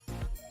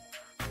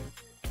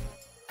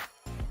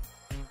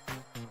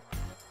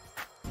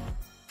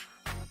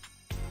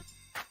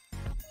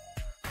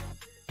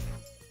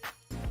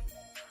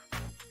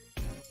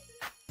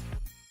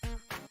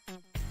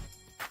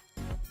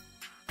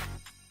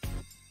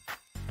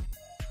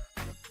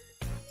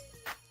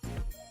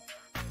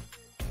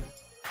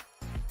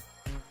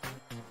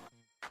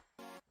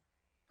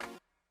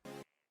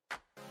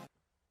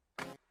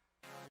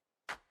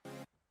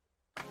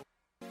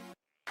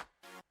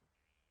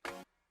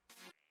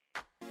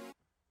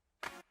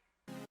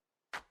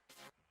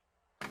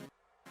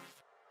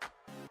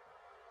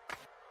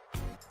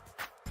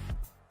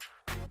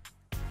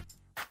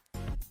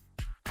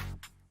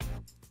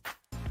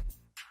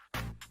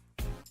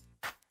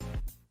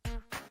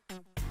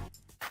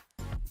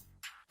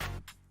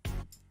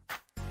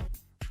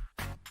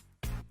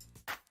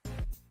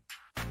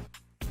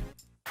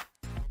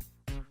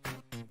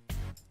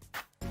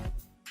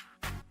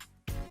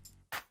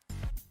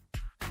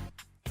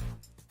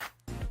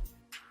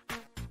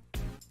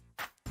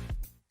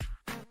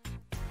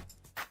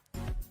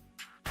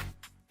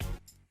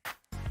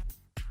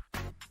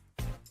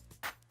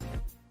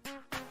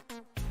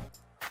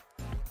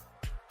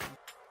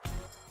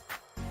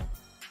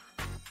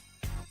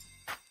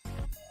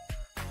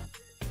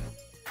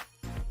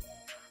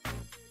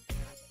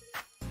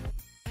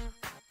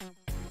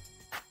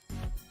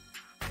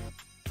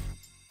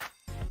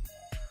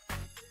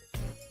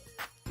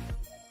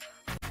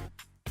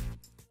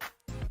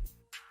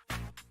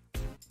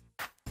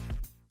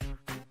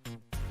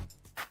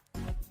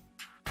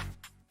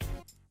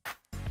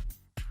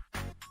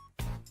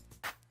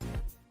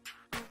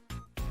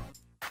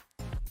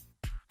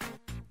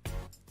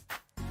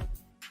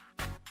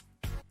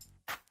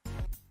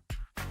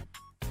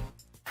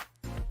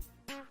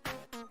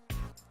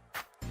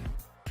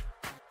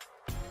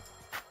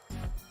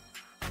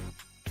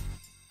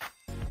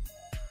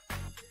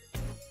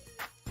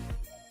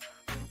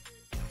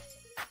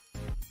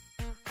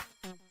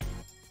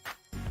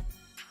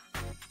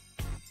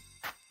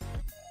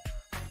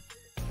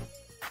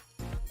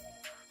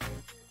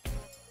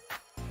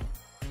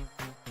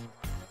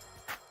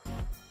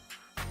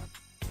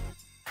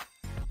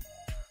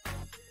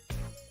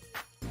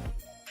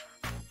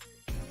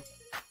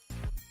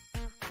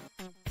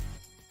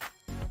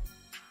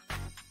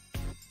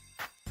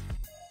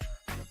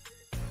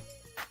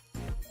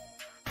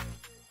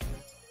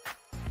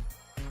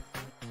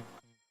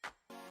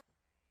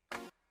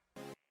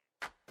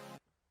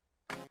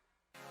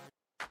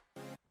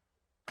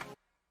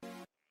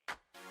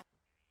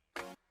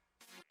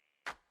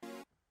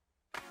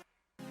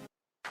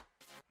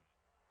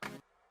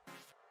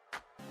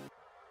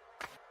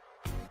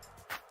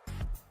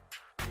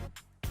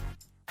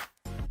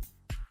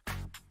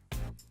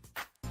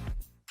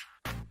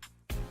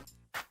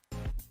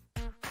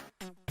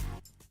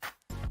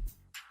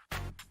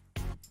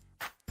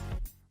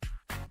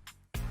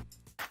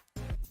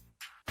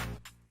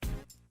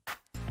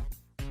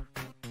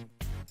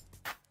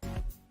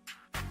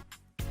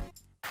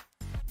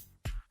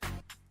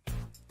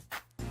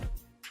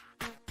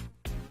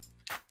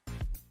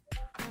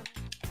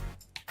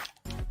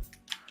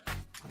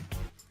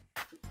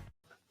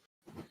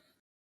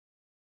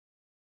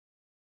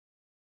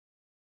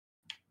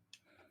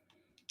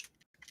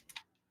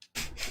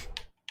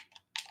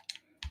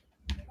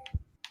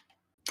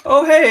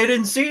Oh, hey, I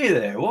didn't see you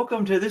there.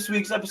 Welcome to this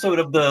week's episode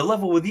of the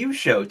Level With You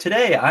show.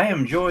 Today, I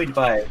am joined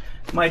by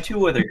my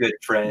two other good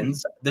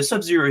friends, the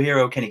Sub-Zero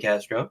hero, Kenny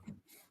Castro,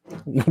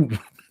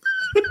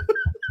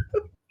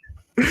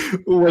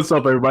 What's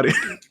up, everybody?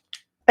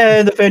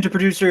 and the Phantom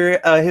producer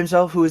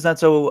himself, who is not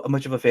so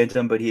much of a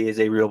phantom, but he is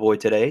a real boy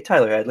today,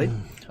 Tyler Hadley.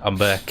 I'm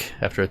back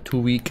after a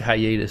 2-week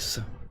hiatus.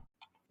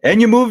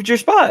 And you moved your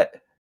spot.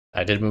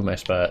 I did move my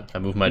spot. I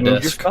moved my Moved your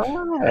desk. spot.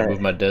 I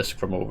moved my desk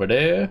from over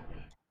there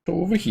to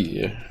over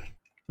here.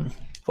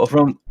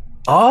 Well,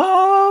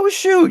 oh,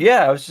 shoot.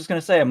 Yeah, I was just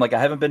going to say, I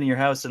haven't been in your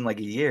house in like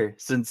a year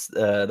since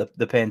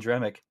the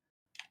pandemic.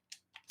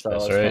 So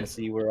That's I was trying right. to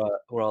see where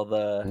all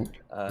the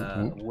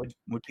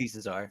wood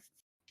pieces are.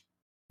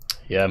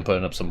 Yeah, I'm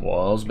putting up some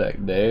walls back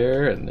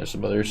there, and there's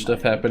some other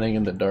stuff happening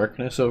in the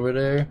darkness over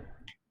there.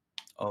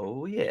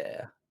 Oh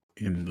yeah,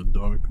 In the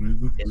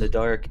darkness. in the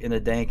dark, in the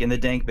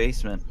dank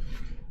basement.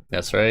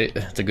 That's right.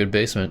 It's a good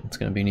basement. It's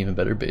gonna be an even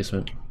better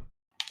basement.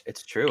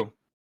 It's true.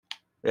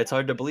 It's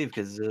hard to believe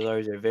because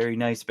ours is a very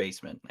nice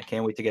basement. I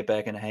can't wait to get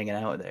back into hanging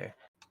out there.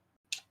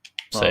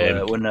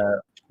 Same. When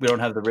we don't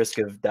have the risk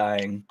of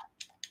dying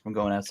from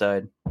going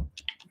outside.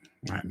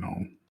 I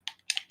know.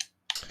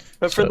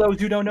 But for those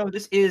who don't know,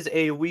 this is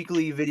a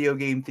weekly video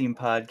game themed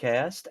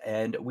podcast,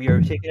 and we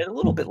are taking it a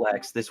little bit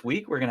lax this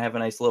week. We're gonna have a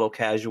nice little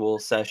casual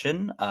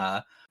session.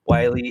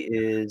 Wiley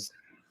is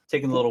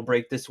taking a little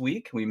break this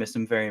week. We miss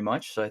him very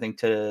much, so I think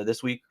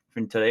this week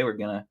from today we're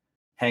gonna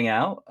hang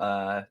out,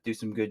 do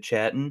some good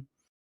chatting,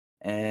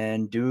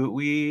 and do what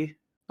we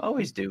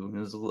always do: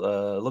 is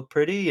look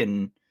pretty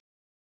and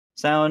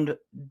sound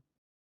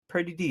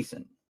pretty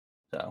decent.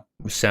 So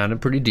Sounded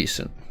pretty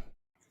decent.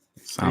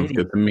 Sounds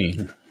good to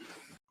me.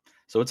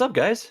 So what's up,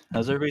 guys?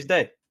 How's everybody's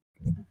day?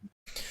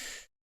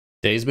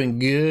 Day's been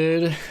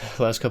good.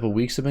 Last couple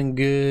weeks have been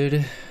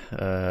good.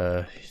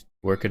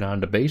 Working on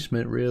the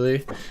basement,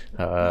 really.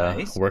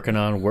 Nice. Working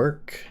on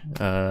work.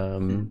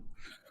 Going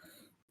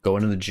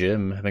to the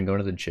gym. I've been going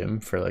to the gym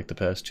for like the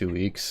past 2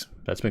 weeks.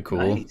 That's been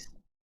cool. Nice.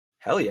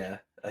 Hell yeah.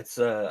 That's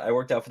I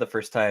worked out for the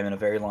first time in a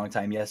very long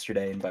time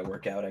yesterday, and by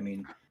workout I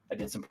mean I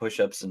did some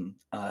push-ups and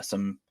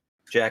some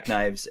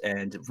jackknives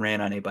and ran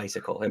on a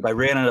bicycle. And by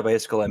ran on a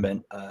bicycle I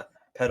meant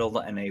pedaled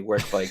on a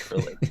work bike for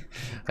like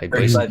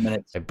 35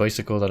 minutes. I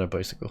bicycled on a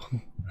bicycle.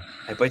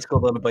 I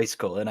bicycled on a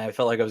bicycle and I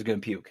felt like I was gonna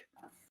puke.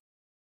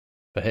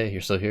 But hey,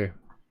 you're still here.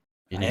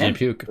 You I didn't am,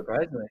 puke.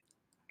 surprisingly.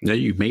 Yeah,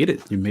 you made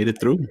it. You made it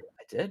through.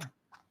 I did.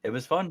 It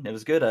was fun. It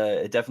was good.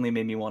 It definitely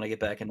made me want to get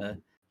back into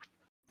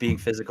being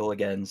physical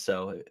again.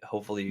 So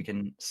hopefully you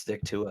can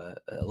stick to a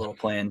little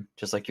plan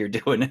just like you're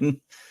doing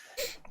and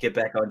get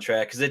back on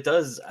track. Because it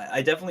does.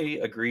 I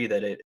definitely agree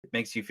that it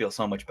makes you feel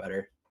so much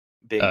better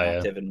being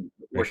active and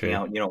working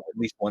out. At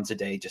least once a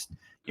day,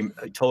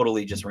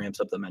 totally just ramps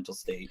up the mental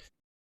state.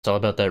 It's all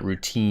about that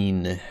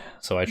routine.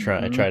 So I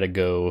try to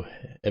go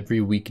every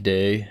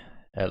weekday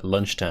at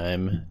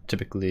lunchtime,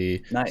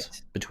 typically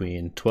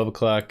between 12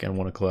 o'clock and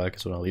 1 o'clock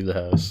is when I'll leave the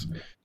house.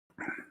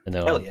 And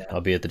then I'll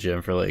be at the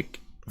gym for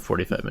like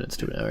 45 minutes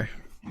to an hour.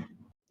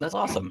 That's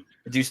awesome.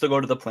 Do you still go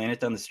to the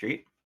Planet down the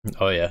street?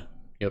 Oh, yeah.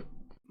 Yep.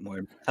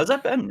 How's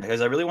that been?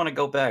 Because I really want to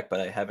go back, but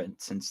I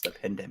haven't since the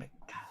pandemic.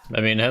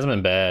 I mean, it hasn't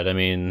been bad. I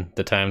mean,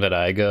 the time that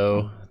I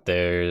go,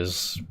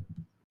 there's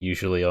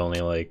usually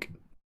only like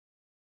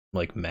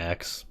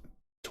max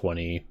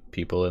 20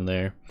 people in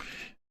there.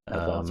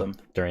 That's awesome.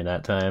 During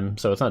that time,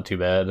 so it's not too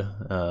bad.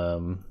 I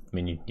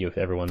mean,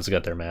 everyone's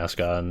got their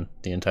mask on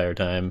the entire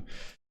time,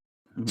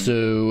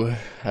 so I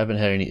haven't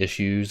had any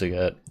issues. I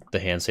got the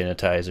hand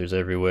sanitizers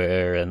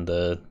everywhere and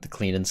the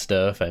cleaning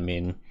stuff. I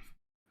mean,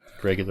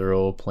 regular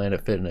old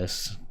Planet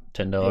Fitness,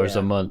 $10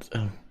 a month.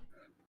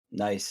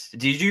 Nice.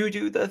 Did you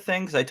do the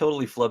thing? Because I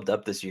totally flubbed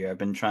up this year. I've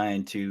been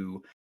trying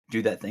to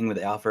do that thing with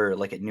the offer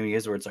like at New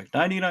Year's where it's like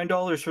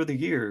 $99 for the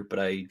year, but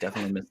I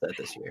definitely missed that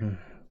this year.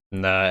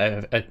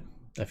 Nah,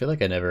 I feel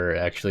like I never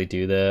actually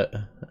do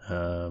that.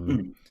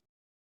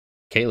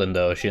 Caitlin,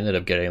 though, she ended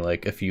up getting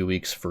like a few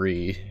weeks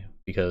free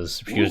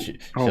because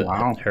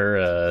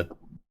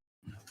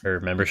her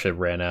membership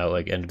ran out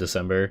like end of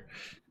December,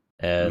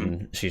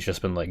 and she's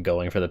just been like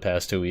going for the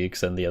past 2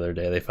 weeks. And the other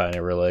day they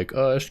finally were like,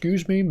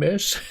 excuse me,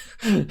 miss.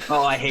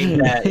 Oh, I hate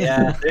that.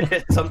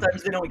 Yeah.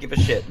 Sometimes they don't give a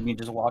shit and you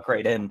just walk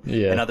right in.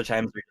 Yeah. And other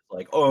times they're just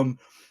like,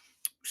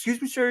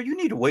 excuse me, sir, you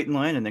need to wait in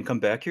line and then come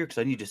back here because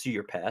I need to see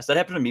your pass. That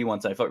happened to me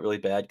once. And I felt really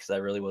bad because I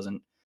really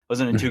wasn't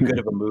in too good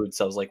of a mood.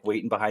 So I was like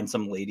waiting behind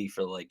some lady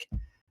for like,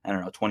 I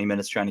don't know, 20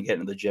 minutes trying to get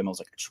into the gym. I was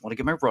like, I just want to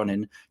get my run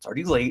in. It's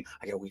already late.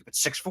 I got to wake up at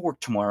 6 for work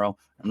tomorrow.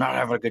 I'm not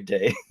having a good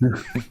day.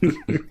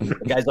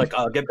 The guy's like,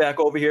 get back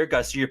over here. Got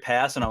to see your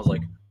pass. And I was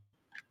like,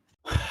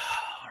 all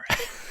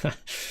right.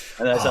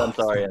 And I said, I'm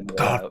sorry.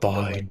 God,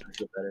 fine.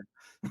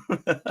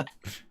 But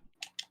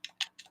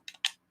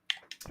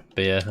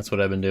yeah, that's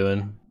what I've been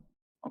doing.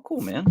 Oh,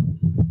 cool, man.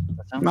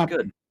 That sounds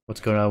good.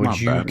 What's going on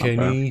with you,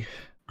 Kenny?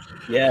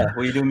 Yeah, what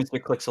are you doing,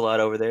 Mr. Clicks-a-Lot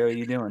over there? What are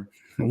you doing?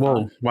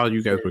 Well, while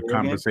you guys were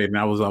conversating,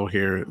 I was out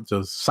here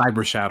just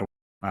Cyber Shadow,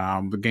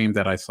 the game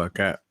that I suck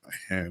at,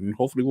 and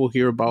hopefully we'll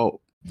hear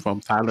about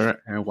from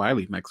Tyler and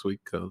Wiley next week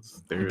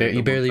because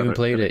You barely even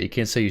played it. You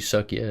can't say you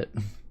suck yet.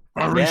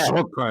 I already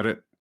suck at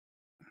it.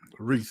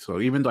 So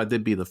even though I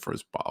did be the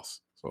first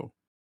boss, so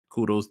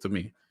kudos to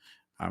me.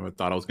 I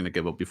thought I was gonna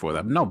give up before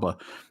that. No,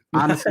 but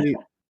honestly,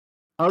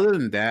 other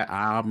than that,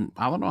 I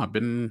don't know. I've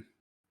been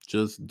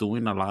just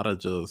doing a lot of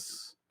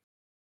just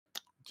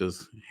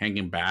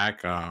hanging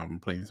back,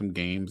 playing some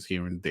games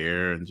here and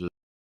there, and just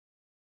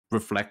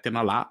reflecting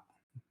a lot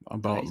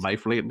about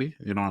life lately.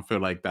 You know, I feel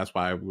like that's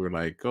why we were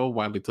like, oh,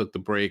 Wiley took the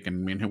break,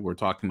 and me and him were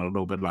talking a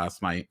little bit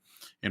last night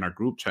in our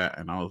group chat,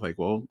 and I was like,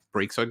 well,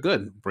 breaks are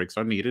good, breaks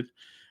are needed.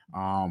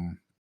 I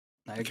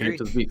agree.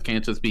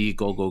 Can't just be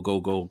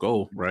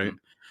go, right?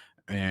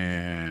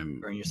 And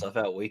burn yourself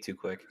out way too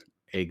quick.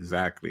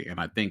 Exactly. And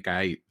I think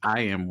I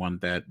am one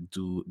that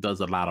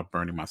does a lot of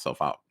burning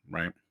myself out,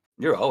 right?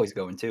 You're always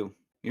going too.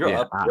 You're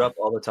up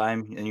all the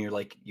time, and you're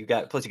like, you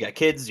got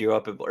kids, you're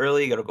up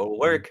early, you gotta go to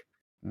work.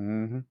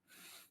 Mm-hmm.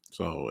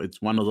 So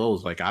it's one of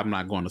those, like, I'm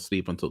not going to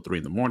sleep until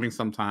 3 a.m.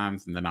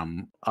 sometimes, and then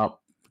I'm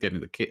up getting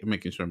the kid,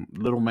 making sure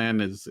little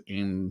man is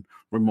in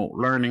remote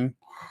learning.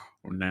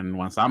 And then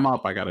once I'm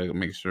up, I gotta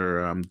make sure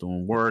I'm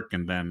doing work,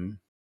 and then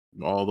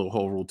all the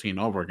whole routine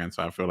over again.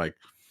 So I feel like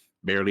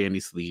barely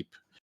any sleep,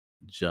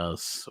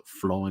 just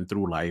flowing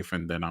through life.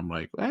 And then I'm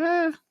like,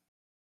 does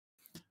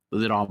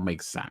it all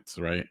make sense,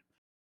 right?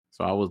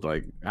 So I was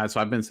like,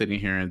 so I've been sitting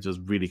here and just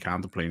really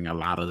contemplating a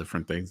lot of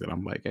different things. And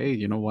I'm like, hey,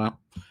 you know what?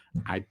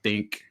 I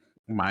think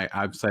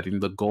I'm setting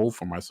the goal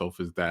for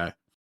myself is that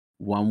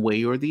one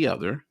way or the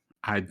other,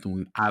 I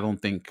don't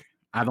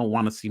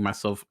want to see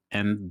myself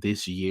end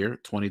this year,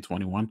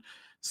 2021,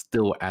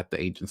 still at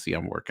the agency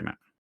I'm working at.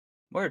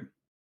 Word.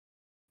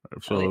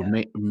 So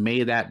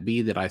may that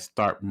be that I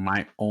start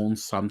my own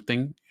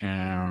something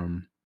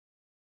and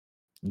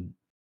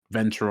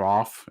venture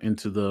off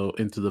into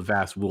the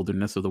vast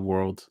wilderness of the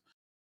world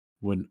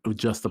with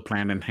just a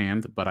plan in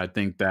hand. But I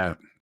think that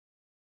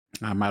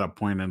I'm at a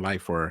point in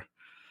life where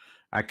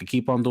I could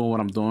keep on doing what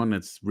I'm doing.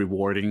 It's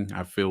rewarding.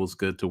 I feel it's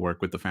good to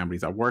work with the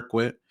families I work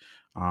with.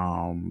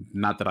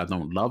 Not that I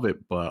don't love it,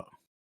 but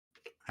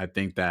I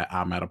think that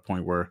I'm at a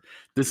point where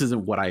this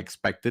isn't what I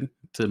expected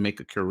to make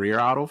a career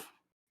out of.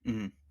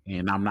 Mm-hmm.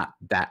 And I'm not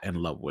that in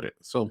love with it.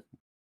 So,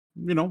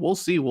 you know, we'll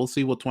see. We'll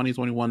see what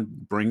 2021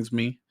 brings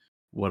me,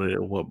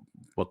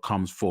 what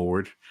comes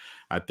forward.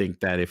 I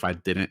think that if I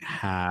didn't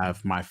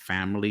have my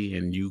family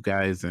and you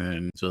guys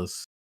and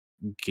just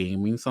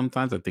gaming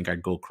sometimes, I think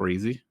I'd go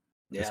crazy.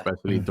 Yeah.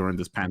 Especially during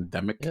this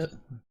pandemic. Yeah,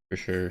 for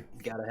sure.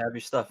 You gotta have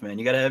your stuff, man.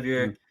 You gotta have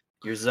your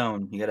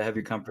zone. You gotta have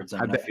your comfort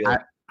zone.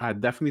 I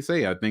definitely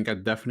say, I think I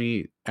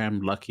definitely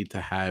am lucky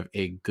to have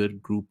a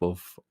good group of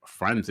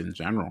friends in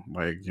general.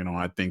 Like, you know,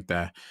 I think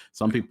that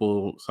some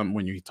people,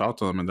 when you talk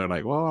to them and they're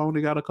like, well, I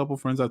only got a couple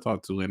friends I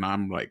talk to. And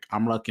I'm like,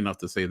 I'm lucky enough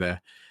to say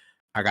that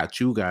I got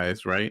you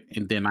guys, right?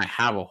 And then I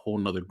have a whole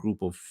nother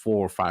group of 4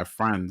 or 5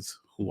 friends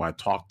who I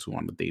talk to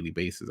on a daily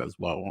basis as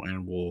well.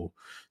 And we'll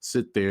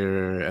sit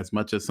there, as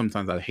much as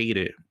sometimes I hate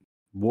it,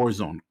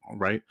 Warzone,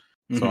 right?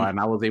 Mm-hmm. So, and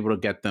I was able to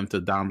get them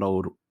to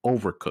download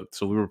Overcooked.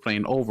 So we were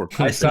playing Overcooked.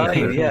 I saw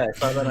I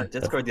saw that on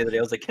Discord the other day.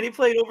 I was like, can he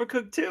play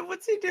Overcooked too?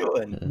 What's he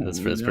doing? That's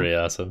pretty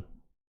awesome.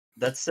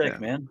 That's sick,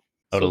 man.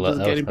 I would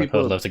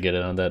love to get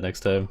in on that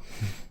next time.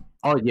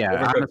 Oh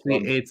yeah,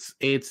 honestly,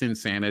 it's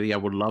insanity. I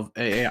would love,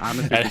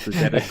 honestly, to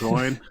get it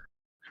going.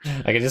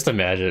 I can just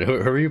imagine. Who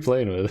are you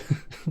playing with?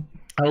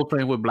 I was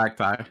playing with Black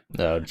Tie.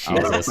 Oh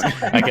Jesus!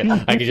 I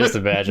can just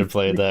imagine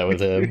playing that with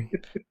him.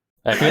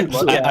 I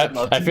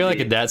feel like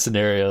in that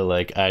scenario,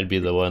 like I'd be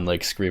the one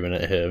like screaming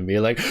at him, be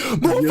like,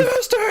 "Move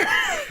faster!"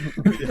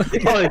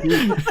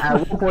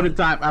 At one point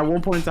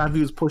in time,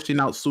 he was pushing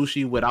out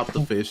sushi without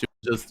the fish,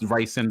 just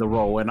rice in the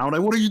roll, and I was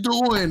like, "What are you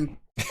doing?"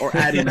 Or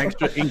adding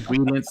extra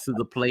ingredients to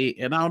the plate,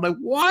 and I was like,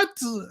 "What?"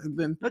 And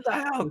then, what the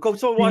hell? Go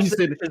wash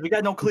the dishes. We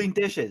got no clean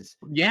dishes.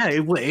 Yeah,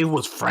 it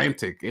was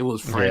frantic. It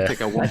was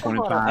frantic at one point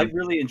in time. I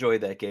really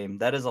enjoyed that game.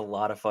 That is a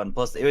lot of fun.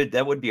 Plus,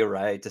 that would be a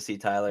riot to see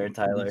Tyler and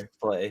Tyler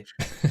play.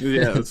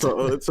 Yeah.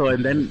 So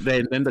and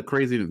then the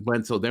crazy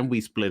went. So then we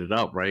split it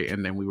up, right?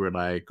 And then we were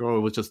like, oh, it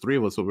was just 3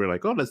 of us. So we were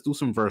like, oh, let's do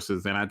some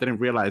verses. And I didn't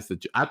realize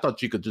that I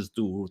thought you could just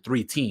do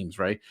 3 teams,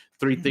 right?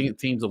 3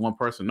 teams of one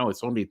person. No,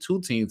 it's only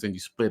 2 teams, and you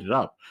split it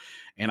up.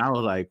 And I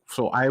was like,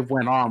 so I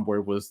went on where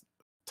it was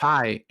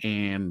Ty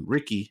and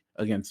Ricky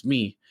against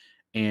me,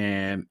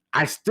 and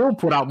I still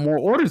put out more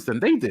orders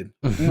than they did,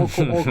 more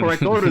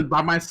correct orders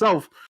by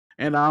myself.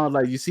 And I was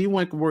like, you see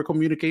where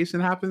communication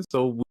happens?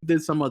 So we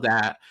did some of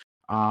that.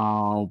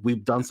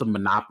 We've done some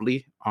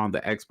Monopoly on the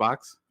Xbox.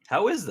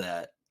 How is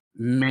that?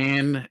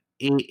 Man,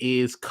 it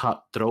is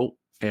cutthroat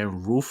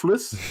and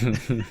ruthless.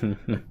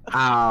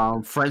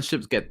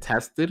 Friendships get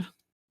tested.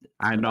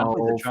 I know.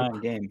 It's a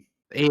trying game.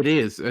 It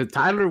is.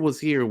 Tyler was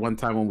here one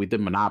time when we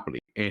did Monopoly,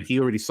 and he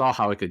already saw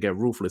how it could get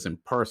ruthless in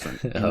person.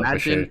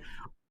 Imagine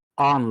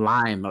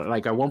online.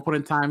 Like at one point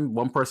in time,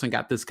 one person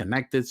got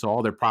disconnected, so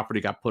all their property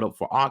got put up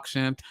for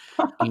auction.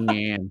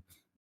 And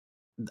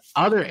the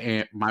other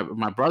aunt,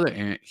 my brother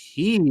aunt,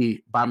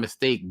 he by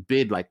mistake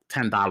bid like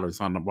 $10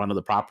 on one of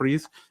the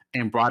properties,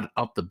 and brought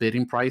up the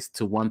bidding price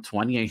to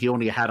 $120, and he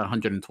only had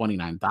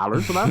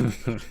 $129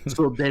 left.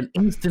 So then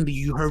instantly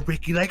you heard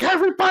Ricky like,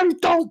 "Everybody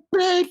don't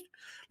bid,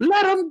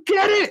 let him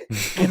get it."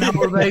 And I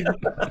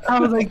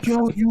was like,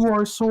 "Yo, you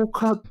are so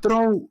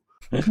cutthroat."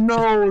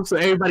 No, so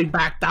everybody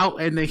backed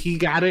out, and then he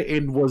got it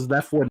and was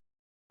left with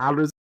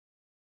 $1.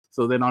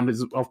 So then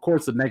of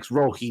course, the next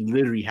row, he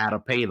literally had to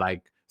pay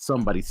like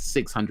somebody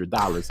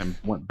 $600 and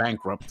went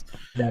bankrupt.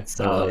 That's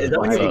is that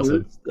when you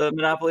lose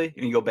Monopoly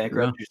and you go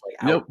bankrupt? You're just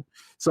like, out. Yep.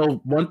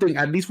 So one thing,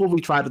 at least what we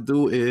try to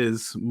do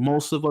is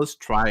most of us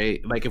try,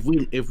 like if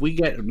we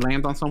get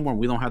land on somewhere and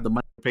we don't have the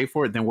money to pay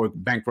for it, then we're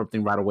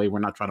bankrupting right away. We're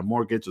not trying to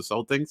mortgage or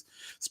sell things.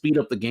 Speed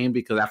up the game,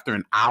 because after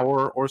an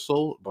hour or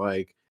so,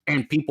 like,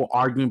 and people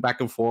arguing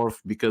back and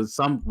forth, because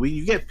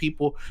you get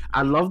people.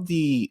 I love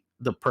the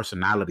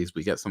personalities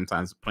we get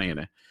sometimes playing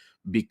it,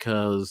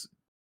 because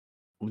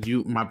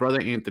my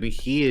brother Anthony,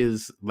 he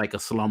is like a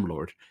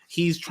slumlord.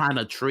 He's trying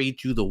to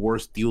trade you the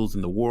worst deals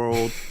in the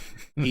world.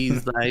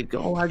 He's like,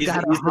 "Oh, he's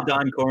the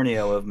Don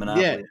Corneo of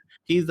Monopoly." Yeah,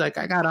 he's like,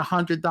 "I got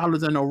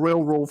 $100 in a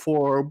railroad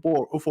for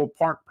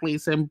Park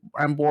Place and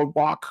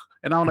Boardwalk,"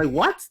 and I'm like,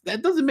 "What?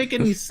 That doesn't make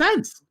any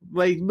sense."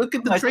 Like, look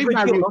at the trade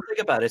value. Don't think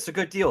about it. It's a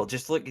good deal.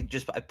 Just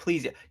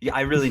please. Yeah,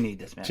 I really need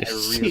this, man.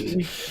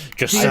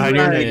 Just sign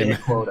your name.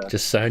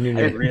 Just sign your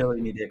name. I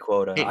really need a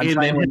quota. I'm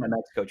trying to win my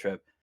Mexico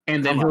trip.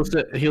 And then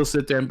he'll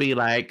sit there and be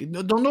like,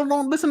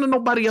 "Don't listen to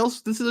nobody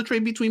else. This is a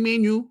trade between me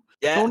and you.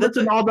 Yeah, don't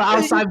listen to all the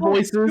outside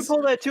voices." You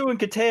pull that too in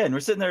Catan. We're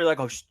sitting there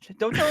like, "Oh,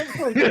 don't tell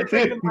them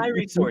trade my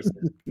resources."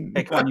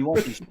 Hey, come on, you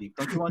want these sheep?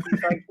 Don't you want these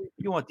sheep?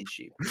 You want these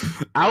sheep?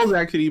 I was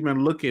actually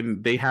even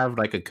looking. They have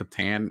like a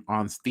Catan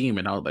on Steam,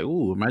 and I was like,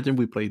 "Ooh, imagine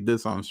we played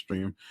this on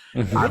stream."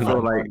 I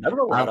feel like that was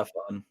a lot of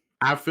fun.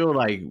 I feel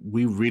like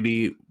we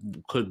really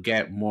could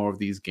get more of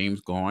these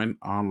games going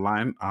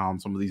online.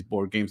 Some of these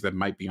board games that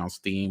might be on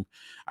Steam.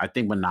 I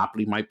think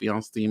Monopoly might be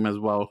on Steam as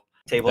well.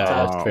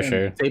 Tabletop for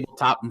sure.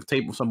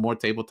 Some more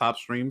tabletop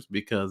streams,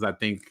 because I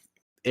think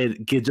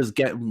it just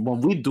get,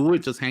 when we do it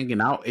just hanging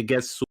out, it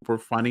gets super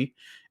funny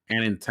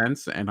and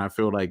intense, and I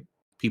feel like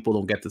people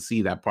don't get to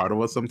see that part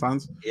of us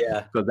sometimes.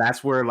 Yeah. So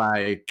that's where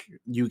like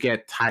you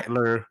get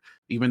Tyler,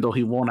 even though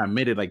he won't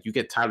admit it, like you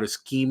get Tyler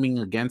scheming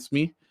against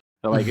me.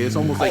 So like it's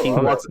almost like he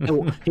walks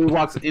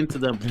into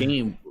the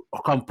game,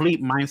 a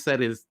complete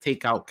mindset is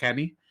take out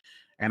Kenny.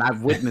 And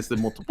I've witnessed it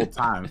multiple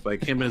times.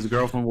 Like him and his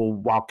girlfriend will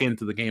walk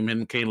into the game,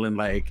 and Caitlin,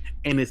 like,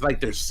 and it's like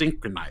they're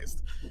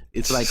synchronized.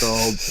 It's like a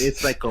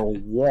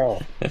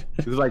wall.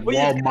 It's like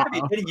wall.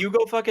 You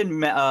go fucking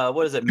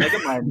what is it? Mega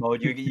Mind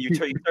mode. You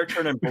start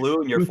turning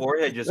blue, and your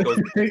forehead just goes.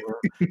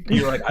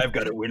 You're like, I've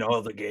got to win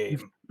all the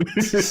game.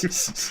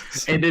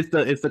 And it's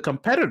the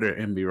competitor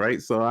in me,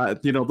 right? So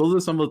those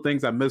are some of the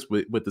things I miss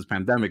with this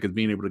pandemic, is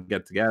being able to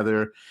get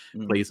together,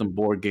 play some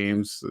board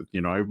games.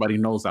 Everybody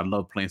knows I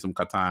love playing some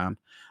Catan.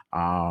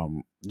 I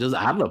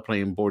love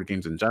playing board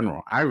games in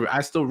general.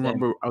 I still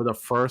remember the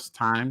first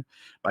time,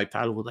 like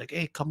Tyler was like,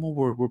 "Hey, come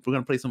over. We're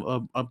gonna play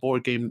some a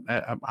board game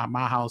at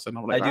my house," and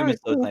I'm like, "I do miss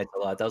those nights a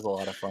lot. That was a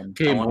lot of fun."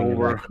 Came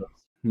over,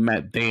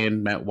 met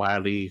Dan, met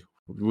Wiley.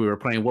 We were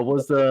playing. What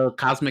was the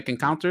Cosmic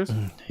Encounters?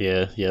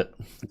 Yeah.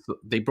 So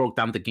they broke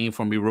down the game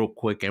for me real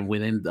quick, and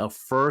within the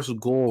first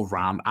go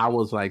around, I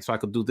was like, "So I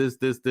could do this,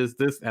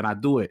 and I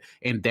do it."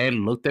 And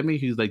Dan looked at me.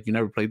 He's like, "You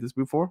never played this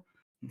before?"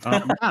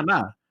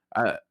 Nah.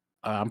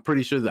 I'm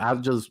pretty sure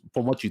that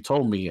from what you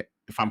told me,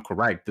 if I'm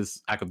correct,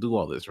 I could do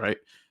all this, right?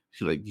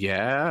 She's like,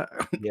 "Yeah,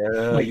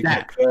 like you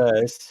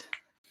could."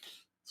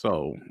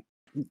 So,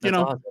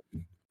 awesome.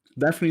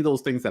 Definitely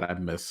those things that I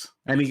miss.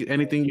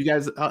 Anything you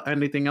guys?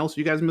 Anything else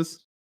you guys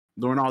miss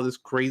during all this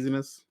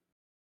craziness?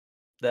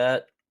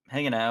 That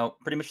hanging out,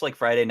 pretty much like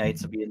Friday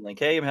nights of being like,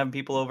 "Hey, I'm having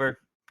people over.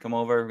 Come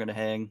over. We're gonna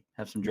hang,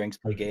 have some drinks,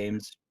 play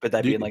games." But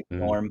that being like the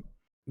norm.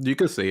 You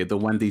could say it. The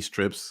Wendy's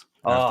trips.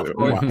 While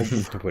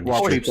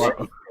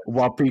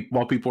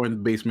people are in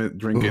the basement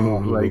drinking,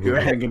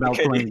 hanging out,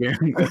 playing games.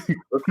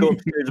 Let's go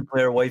upstairs and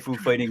play our waifu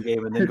fighting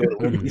game, and then go to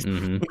Wendy's.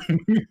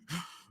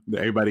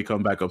 Everybody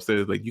come back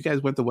upstairs like, "You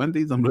guys went to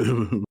Wendy's?" I'm like,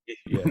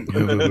 "Yeah."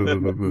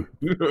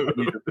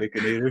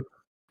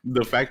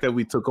 The fact that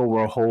we took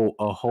over a whole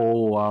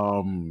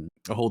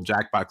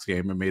Jackbox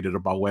game and made it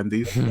about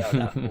Wendy's.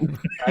 No.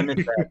 I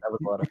missed that. That was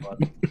a lot of fun.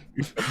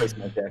 I played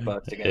my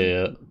Jackbox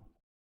again.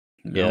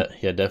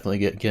 Yeah, definitely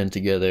getting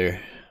together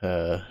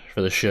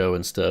for the show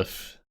and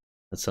stuff.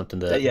 That's something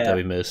that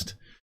we missed.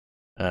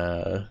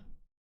 I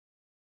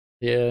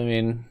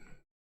mean,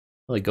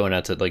 like going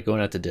out to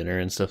dinner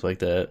and stuff like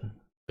that.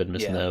 Been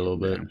missing that a little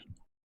bit.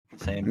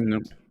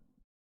 Same.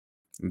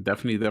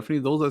 Definitely.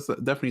 Those are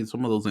definitely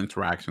some of those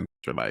interactions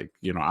are like,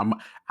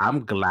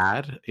 I'm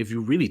glad, if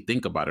you really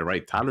think about it,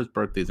 right? Tyler's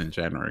birthday is in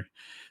January,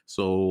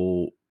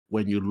 so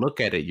when you look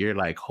at it, you're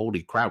like,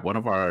 holy crap! One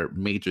of our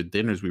major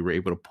dinners we were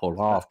able to pull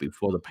off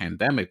before the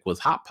pandemic was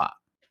Hot Pot.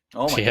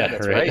 Oh my god,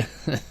 that's right.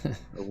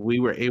 We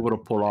were able to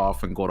pull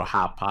off and go to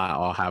Hot Pot,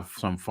 or have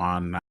some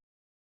fun.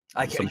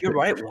 You're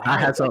right. Wow, I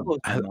had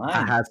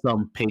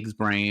some pig's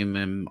brain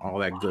and all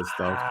that good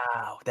stuff.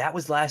 Wow, that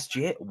was last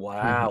year.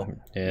 Wow.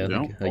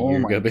 Yeah, a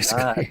year ago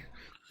basically.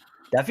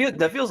 That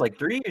feels like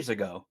 3 years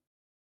ago.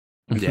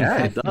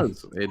 Yeah, it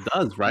does. It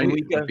does, right? When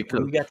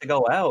we got to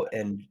go out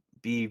and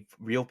be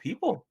real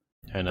people.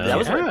 I know. That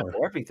was right Yeah.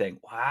 before everything.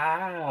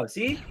 Wow.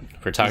 See?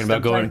 We're talking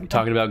about going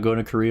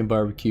to Korean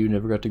barbecue.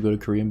 Never got to go to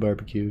Korean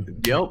barbecue.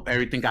 Yep,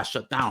 everything got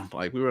shut down.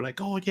 Like we were like,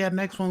 oh yeah,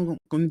 next one,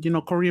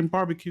 Korean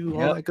barbecue,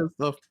 all Yep. that good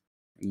stuff.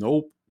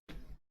 Nope.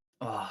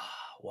 Oh,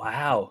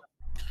 wow.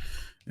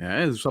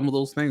 Yeah, it's some of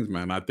those things,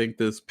 man. I think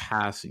this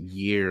past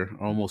year,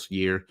 almost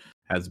year,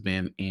 has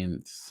been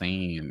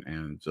insane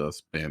and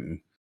just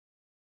been,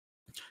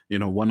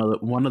 one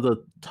of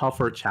the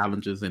tougher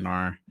challenges in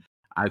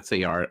I'd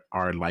say our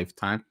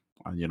lifetime.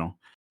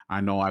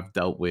 I know I've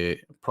dealt with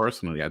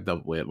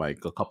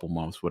like a couple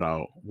months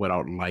without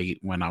light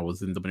when I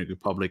was in Dominican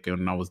Republic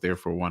and I was there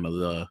for one of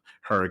the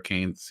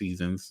hurricane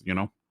seasons,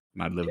 and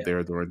I lived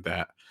there during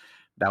that.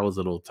 That was a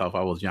little tough.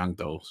 I was young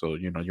though, so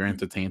you're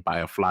entertained by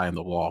a fly in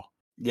the wall.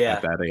 Yeah,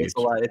 at that age.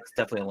 it's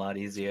definitely a lot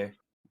easier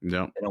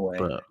Yep. in a way.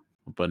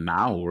 But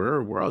now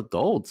we're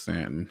adults,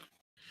 and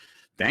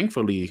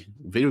thankfully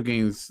video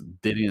games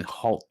didn't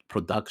halt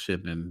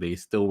production and they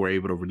still were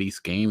able to release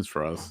games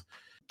for us.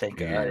 Thank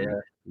God, And yeah.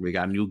 we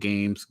got new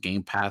games,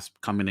 Game Pass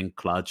coming in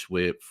clutch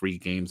with free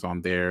games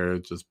on there.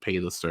 Just pay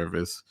the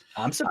service.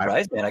 I'm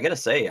surprised, man. I gotta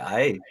say,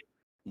 I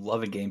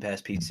love a Game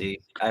Pass PC.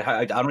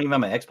 I don't even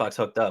have my Xbox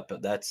hooked up,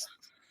 but that's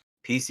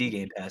PC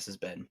Game Pass has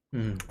been.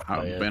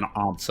 I've been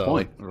on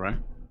point, right?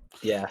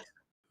 Yeah.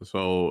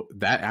 So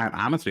that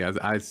honestly,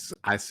 I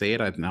say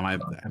it, and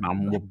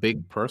I'm a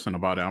big person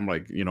about it. I'm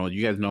like, you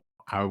guys know,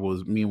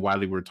 me and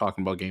Wiley were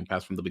talking about Game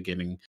Pass from the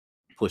beginning,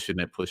 pushing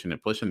it,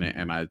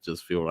 and I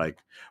just feel like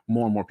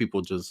more and more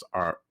people just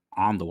are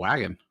on the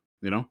wagon.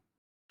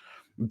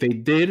 They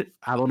did.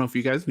 I don't know if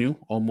you guys knew,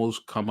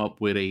 almost come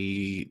up with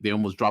they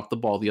almost dropped the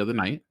ball the other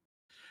night.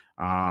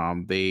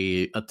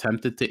 They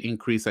attempted to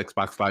increase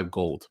Xbox Live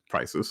Gold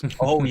prices.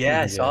 Oh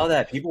yeah, I saw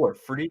that. People were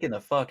freaking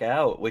the fuck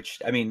out, which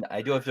I mean,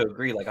 I do have to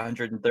agree, like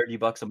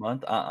 $130 a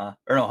month. Or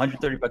no,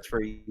 $130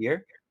 for a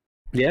year.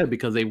 Yeah,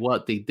 because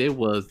what they did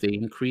was they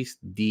increased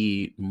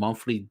the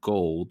monthly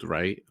gold,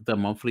 right? The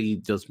monthly,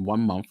 just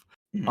 1 month,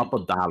 up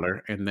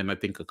 $1, and then I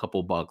think a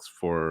couple bucks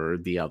for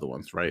the other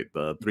ones, right?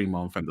 The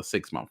 3-month and the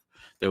 6-month.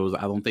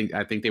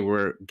 I think they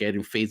were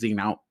phasing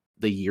out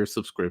the year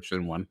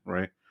subscription one,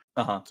 right?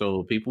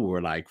 So people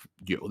were like,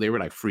 they were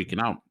like freaking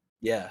out.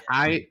 Yeah.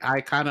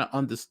 I kind of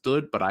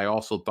understood, but I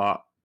also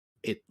thought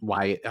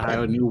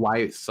I knew why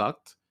it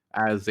sucked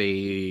as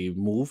a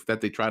move that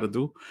they try to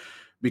do,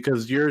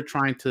 because you're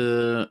trying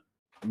to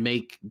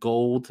make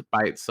gold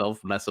by itself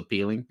less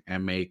appealing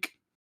and make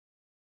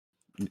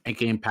a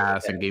Game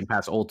Pass and Game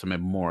Pass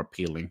Ultimate more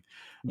appealing.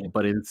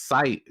 But in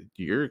sight,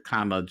 you're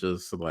kind of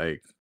just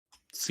like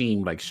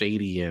seem like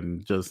shady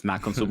and just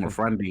not consumer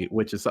friendly,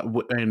 which is,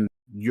 and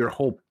your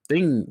whole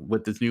thing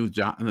with this new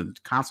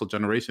console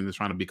generation is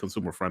trying to be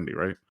consumer friendly,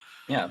 right?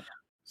 Yeah.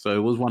 So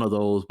it was one of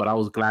those, but I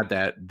was glad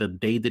that the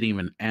day didn't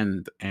even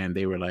end and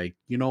they were like,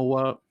 you know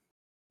what?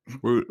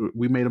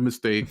 We made a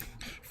mistake.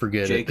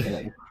 Forget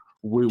it.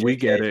 We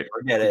get it.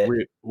 Forget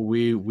it.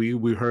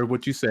 We heard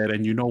what you said,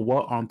 and you know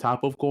what? On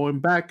top of going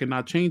back and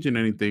not changing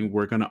anything,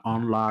 we're gonna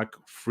unlock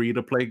free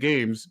to play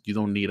games. You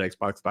don't need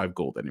Xbox Live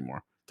Gold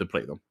anymore to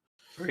play them.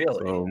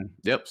 Really? So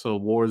yep. So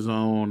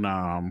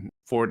Warzone,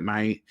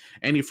 Fortnite,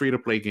 any free to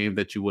play game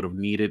that you would have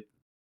needed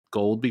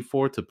gold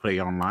before to play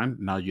online,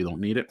 now you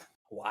don't need it.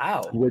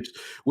 Wow.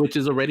 Which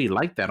is already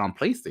like that on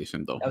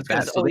PlayStation though.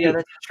 That's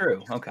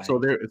true. Okay.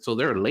 So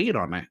they're late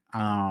on it.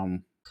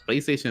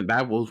 PlayStation,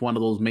 that was one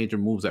of those major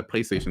moves that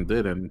PlayStation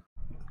did, and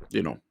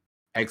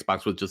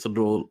Xbox was just a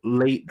little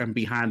late and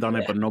behind on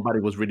it, but nobody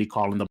was really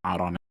calling them out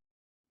on it.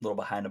 A little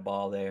behind the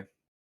ball there.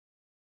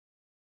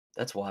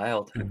 That's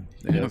wild.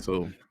 Yeah.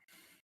 So.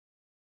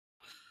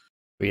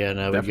 But yeah,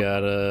 now we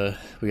got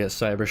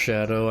Cyber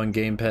Shadow on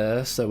Game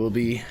Pass that we'll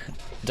be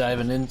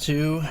diving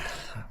into.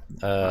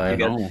 I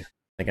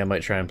think I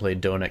might try and play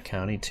Donut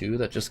County 2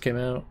 that just came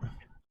out.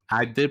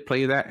 I did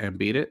play that and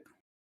beat it.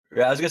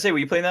 Yeah, I was gonna say, were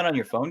you playing that on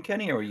your phone,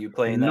 Kenny, or were you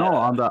playing that? No,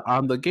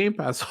 on the Game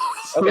Pass.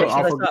 Okay, so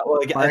that's not.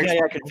 Well, I think I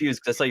got confused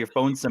because I saw your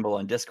phone symbol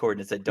on Discord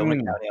and it said Donut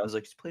County. I was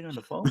like, "You playing on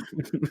the phone?"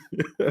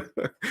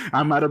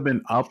 I might have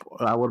been up.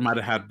 I might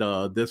have had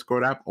the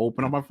Discord app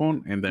open on my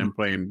phone and then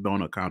playing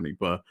Donut County.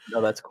 But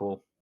no, that's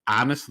cool.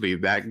 Honestly,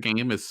 that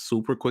game is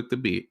super quick to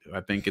beat. I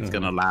think it's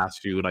gonna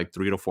last you like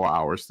 3 to 4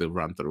 hours to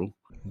run through.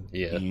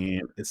 Yeah,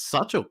 and it's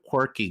such a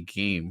quirky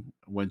game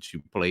once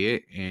you play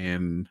it,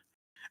 and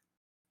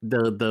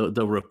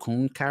the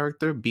raccoon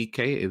character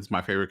BK is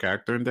my favorite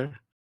character in there.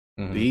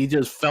 He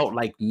just felt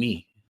like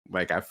me.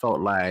 Like I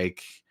felt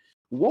like,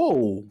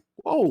 whoa,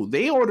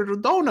 they ordered a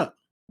donut.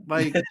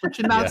 Like, but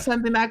you're not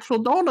sending actual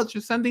donuts.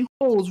 You're sending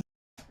holes.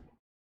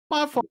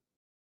 My fault.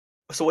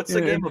 So what's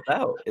the game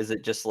about? Is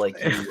it just like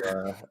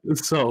you,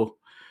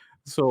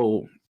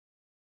 So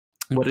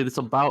what it is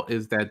about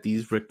is that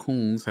these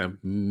raccoons have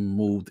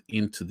moved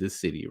into this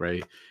city,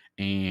 right?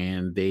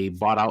 And they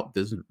bought out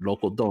this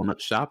local donut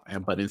shop,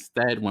 but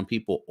instead, when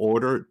people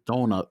order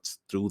donuts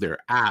through their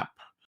app,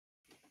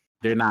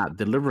 they're not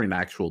delivering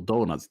actual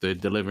donuts. They're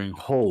delivering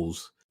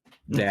holes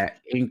that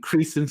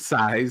increase in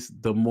size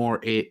the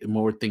more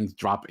things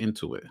drop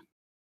into it.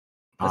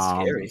 That's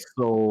scary.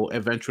 So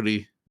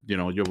eventually,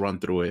 you'll run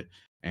through it,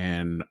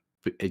 and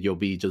you'll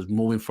be just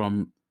moving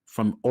from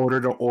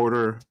order to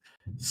order,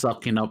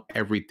 sucking up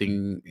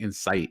everything in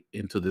sight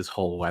into this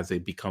hole as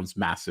it becomes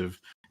massive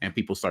and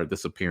people start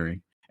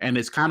disappearing. And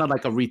it's kind of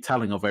like a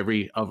retelling of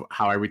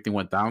how everything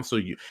went down. So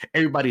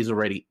everybody's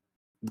already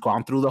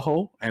gone through the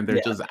hole, and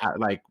they're just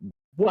like,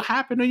 "What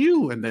happened to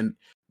you?" And then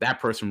that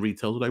person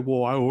retells like,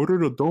 "Well, I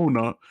ordered a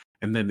donut,"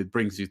 and then it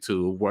brings you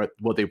to what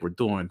they were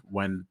doing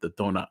when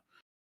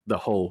the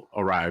hole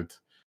arrived.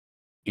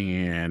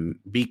 And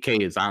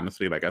BK is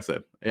honestly, like I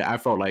said, I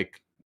felt like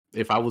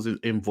if I was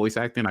in voice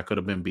acting, I could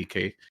have been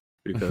BK,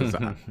 because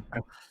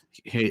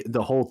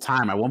the whole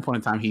time, at one point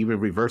in time, he even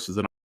reverses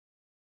it.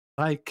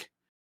 Like,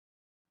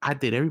 I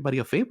did everybody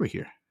a favor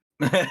here.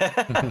 I'm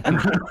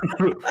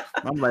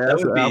like,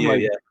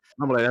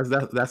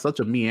 that's such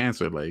a me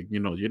answer. Like,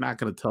 you're not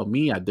gonna tell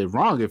me I did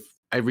wrong if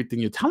everything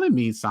you're telling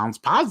me sounds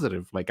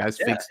positive. Like, I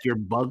fixed your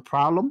bug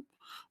problem,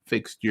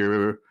 fixed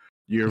your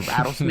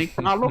rattlesnake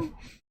problem.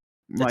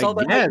 That's like, all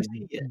that matters.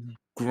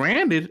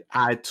 Granted,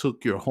 I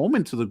took your home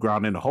into the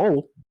ground in a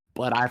hole,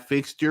 but I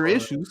fixed your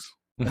issues.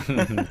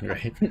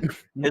 Right.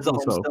 Is the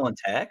home still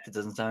intact? It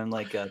doesn't sound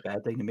like a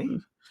bad thing to me.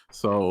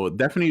 So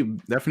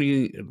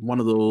definitely one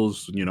of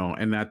those,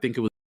 and I think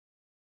it was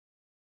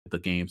the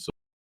game. So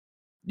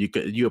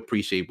you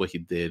appreciate what he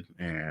did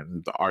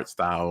and the art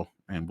style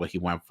and what he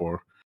went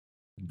for.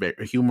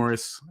 Very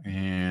humorous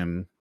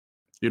and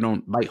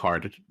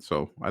lighthearted.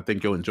 So I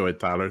think you'll enjoy it,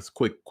 Tyler. It's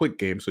a quick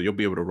game, so you'll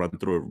be able to run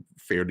through it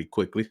fairly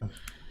quickly.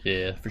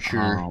 Yeah, for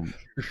sure.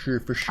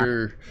 For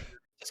sure.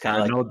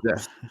 I know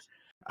that.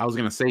 I was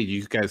gonna say,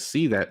 you guys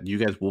see that you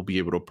guys will be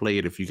able to play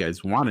it if you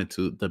guys wanted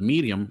to. The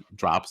medium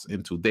drops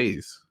in 2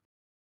 days.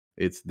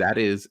 That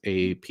is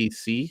a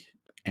PC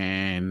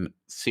and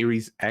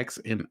Series X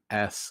and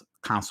S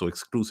console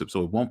exclusive,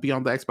 so it won't be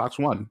on the Xbox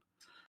One.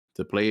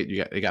 To play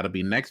it, it got to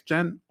be next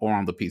gen or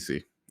on the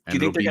PC. Do you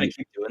think they're gonna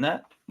keep doing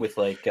that with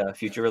like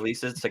future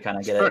releases to kind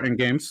of get certain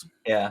games?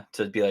 Yeah,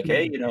 to be like,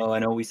 hey, I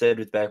know we said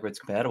it's backwards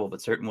compatible,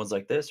 but certain ones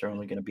like this are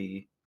only going to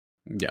be.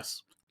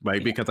 Yes,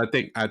 because I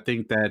think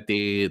that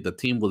the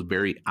team was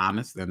very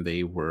honest, and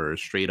they were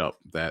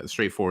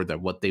straightforward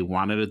that what they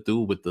wanted to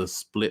do with the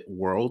split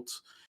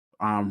worlds,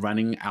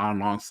 running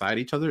alongside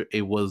each other,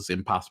 it was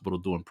impossible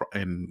to do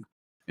in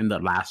the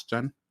last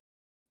gen.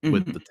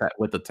 With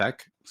the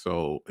tech,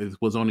 so it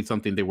was only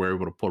something they were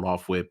able to pull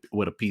off with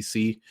a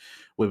PC,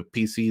 with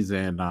PCs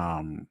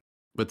and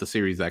with the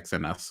Series X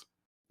and S.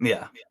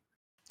 Yeah.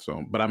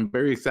 So, but I'm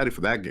very excited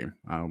for that game.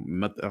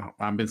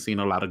 I've been seeing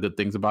a lot of good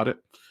things about it,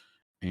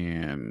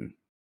 and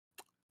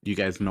you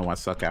guys know I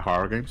suck at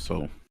horror games,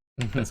 so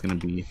that's gonna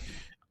be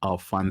a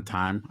fun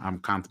time. I'm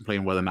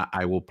contemplating whether or not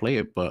I will play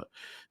it, but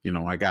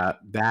I got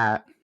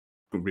that,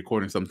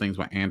 recording some things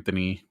with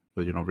Anthony.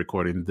 But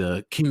recording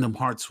the Kingdom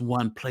Hearts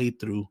 1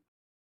 playthrough,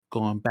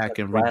 going back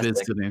and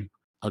revisiting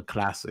a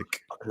classic.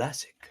 A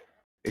classic.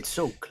 It's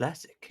so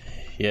classic.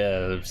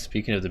 Yeah,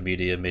 speaking of the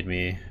media, made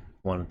me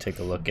want to take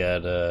a look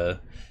at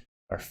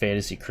our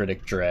Fantasy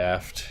Critic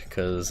draft,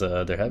 because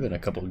there have been a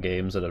couple of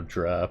games that have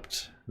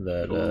dropped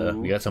that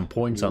we got some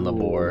points on the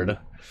board.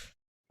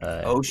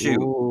 Oh shoot!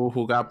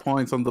 Who got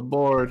points on the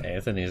board?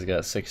 Anthony's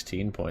got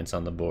 16 points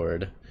on the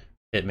board.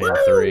 Hitman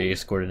 3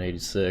 scored an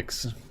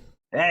 86.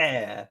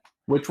 Yeah.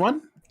 Which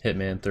one?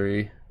 Hitman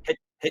 3.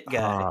 Hit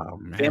Guy. Oh,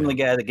 Family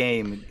Guy, the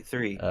game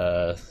 3.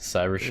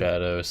 Cyber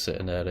Shadow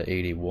sitting at an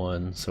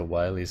 81, so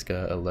Wiley's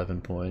got 11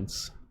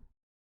 points.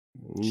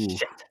 Ooh.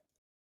 Shit.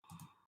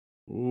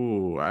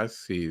 Ooh, I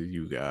see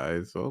you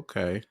guys.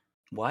 Okay.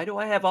 Why do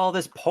I have all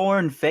this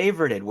porn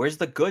favorited? Where's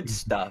the good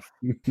stuff?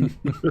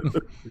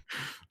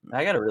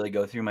 I gotta really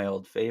go through my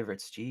old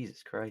favorites.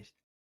 Jesus Christ.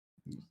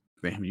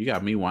 Damn, you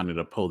got me wanting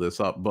to pull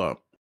this up, but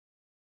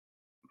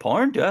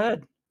porn? Go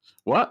ahead.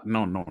 What?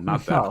 No,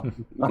 not that.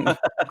 No.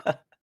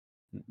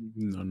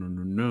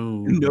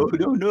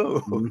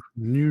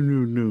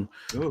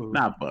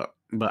 Nah,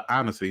 but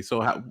honestly,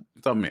 so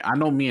tell me. I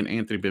know me and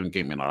Anthony been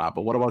gaming a lot,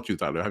 but what about you,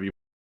 Tyler? Have you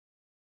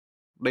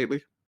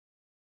lately?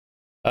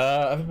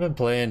 I haven't been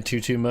playing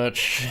too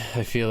much.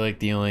 I feel like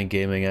the only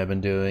gaming I've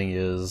been doing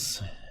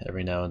is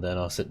every now and then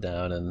I'll sit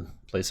down and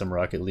play some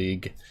Rocket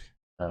League.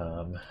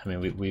 I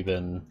mean, we've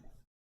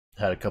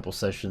had a couple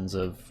sessions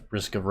of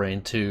Risk of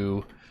Rain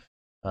 2.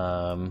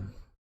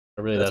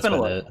 Really, that's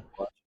been it.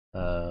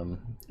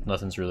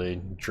 Nothing's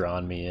really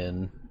drawn me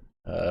in.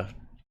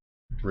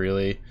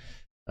 Really,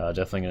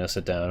 definitely gonna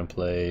sit down and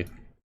play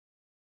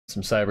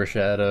some Cyber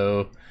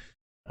Shadow.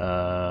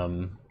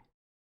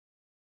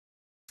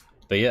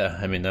 But yeah,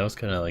 I mean, that was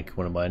kind of like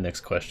one of my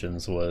next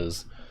questions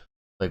was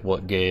like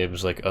what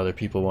games like other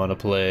people want to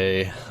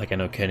play. Like I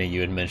know Kenny, you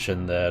had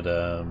mentioned that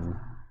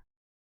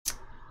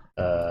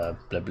blah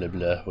blah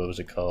blah. What was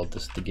it called?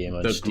 The game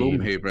on Steam.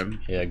 Gloomhaven.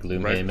 Yeah,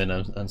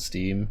 Gloomhaven on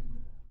Steam.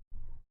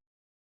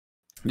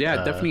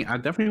 Yeah, definitely. I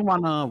definitely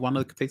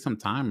wanna take some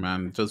time,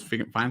 man. Just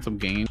find some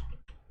games.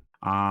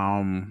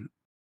 um,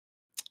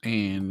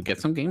 and get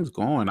some games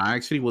going. I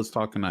actually was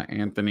talking to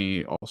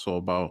Anthony also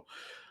about,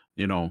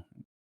 you know,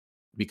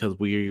 because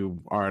we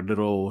our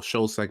little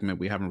show segment,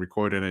 we haven't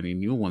recorded any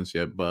new ones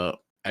yet, but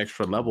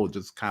Extra Level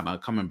just kind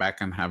of coming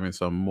back and having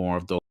some more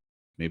of those,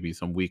 maybe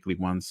some weekly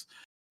ones,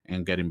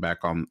 and getting back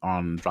on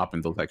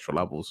dropping those extra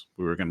levels.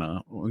 We were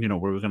gonna,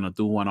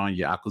 do one on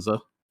Yakuza,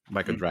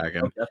 like a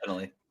dragon, Oh,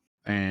 definitely.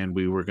 and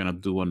we were gonna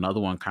do another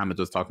one, kind of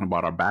just talking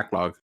about our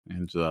backlog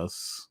and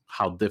just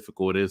how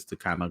difficult it is to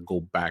kind of go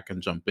back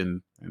and jump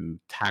in and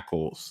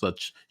tackle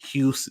such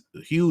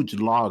huge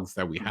logs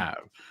that we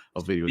have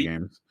of video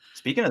games.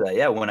 Speaking of that,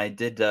 yeah, when I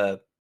did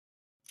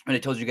when I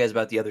told you guys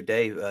about the other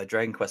day,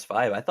 Dragon Quest V,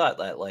 I thought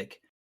that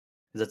like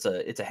 'cause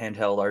it's a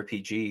handheld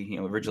RPG,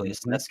 originally a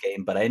Mhm. SNES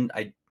game, but I mean,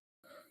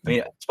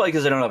 it's probably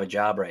because I don't have a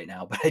job right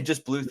now, but I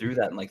just blew through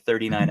that in like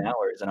 39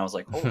 hours, and I was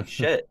like, "Holy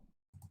shit!"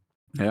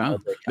 I Yeah,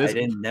 was like, I this.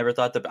 didn't never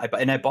thought that,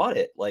 and I bought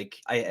it. Like,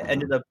 I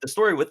ended up the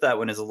story with that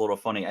one is a little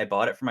funny. I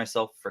bought it for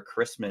myself for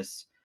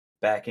Christmas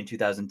back in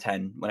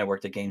 2010 when I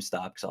worked at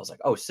GameStop because I was like,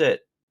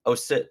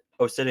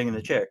 sitting in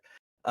the chair.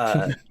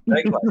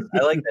 Dragon Quest,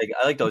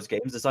 I like those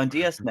games. It's on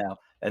DS now,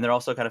 and they're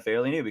also kind of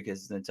fairly new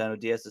because Nintendo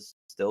DS is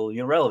still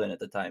relevant at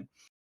the time.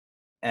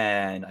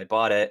 And I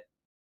bought it.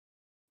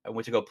 I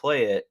went to go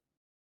play it,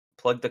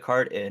 plugged the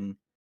cart in,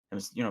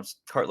 and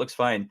cart looks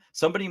fine.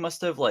 Somebody must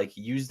have like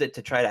used it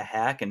to try to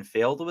hack and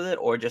failed with it,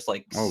 or just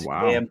like Oh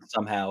wow. scammed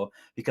somehow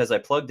because I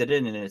plugged it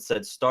in and it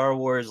said Star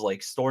Wars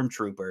like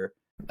Stormtrooper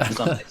or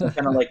something. Some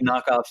kind of like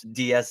knockoff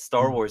DS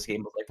Star Wars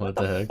game. I was like, what What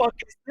the the heck? fuck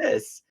is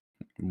this?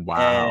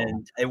 Wow.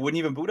 And it wouldn't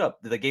even boot up.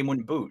 The game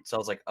wouldn't boot. So I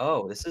was like,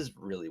 oh, this is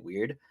really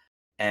weird.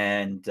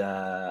 And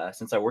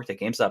since I worked at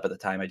GameStop at the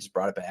time, I just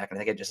brought it back. And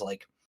I think I just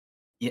like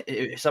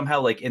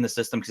somehow like in the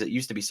system because it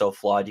used to be so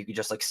flawed, you could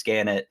just like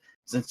scan it.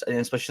 And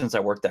especially since I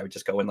worked there, I would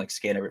just go and like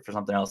scan it for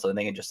something else. So then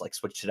they can just like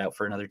switch it out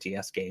for another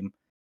DS game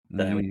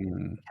that I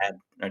Mm. had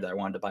or that I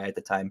wanted to buy at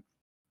the time.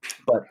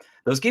 But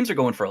those games are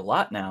going for a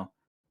lot now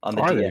on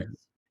the Are DS. they?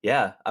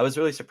 Yeah, I was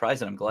really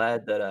surprised, and I'm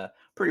glad that.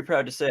 Pretty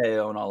proud to say I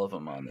own all of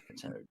them on the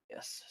Nintendo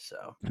DS. So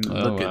Oh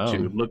Look at wow.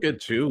 you. Look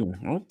at you.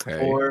 Okay.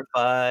 4,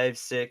 5,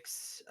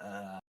 6,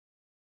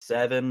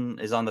 7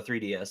 is on the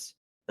 3DS.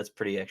 That's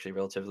pretty actually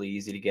relatively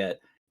easy to get.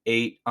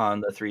 8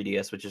 on the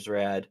 3DS, which is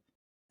rad,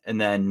 and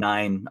then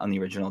 9 on the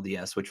original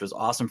DS, which was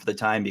awesome for the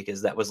time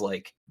because that was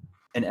like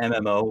an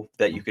MMO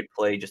that you could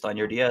play just on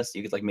your DS.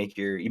 You could like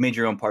you made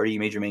your own party, you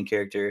made your main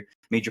character,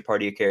 made your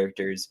party of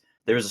characters.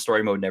 There was a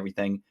story mode and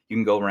everything. You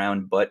can go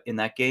around, but in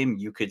that game,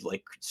 you could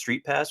like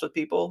street pass with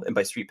people, and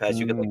by street pass,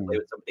 you could like play Mm.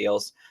 with somebody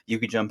else. You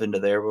could jump into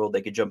their world,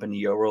 they could jump into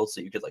your world, so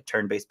you could like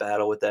turn-based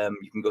battle with them.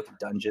 You can go through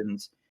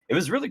dungeons. It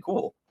was really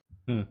cool.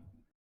 Hmm.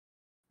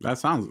 That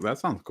sounds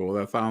cool.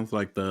 That sounds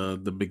like the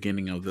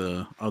beginning of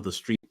the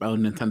street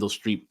Nintendo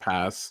Street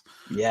Pass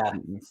Yeah,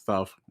 and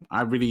stuff.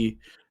 I really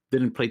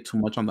didn't play too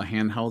much on the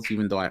handhelds,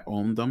 even though I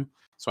owned them,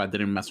 so I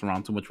didn't mess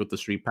around too much with the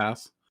Street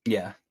Pass.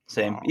 yeah,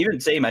 same. Um, Even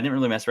same. I didn't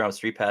really mess around with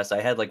Street Pass. I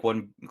had like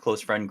one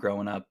close friend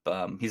growing up.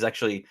 He's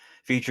actually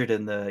featured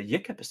in the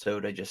Yick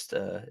episode. I just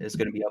is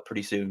going to be up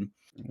pretty soon.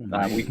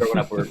 We growing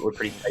up, we're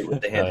pretty tight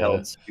with the Oh, yeah.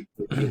 handhelds. We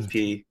play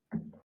PSP.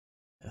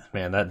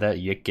 Man, that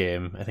Yick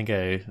game. I think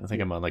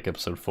I'm on like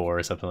episode 4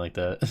 or something like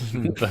that.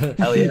 But-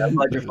 Hell yeah! I'm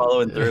glad you're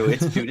following through.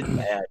 It's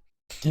bad.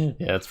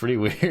 Yeah, it's pretty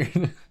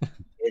weird.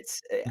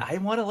 I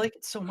want to like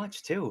it so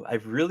much too. I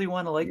really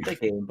want to like the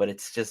game, but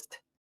it's just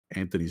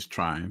Anthony's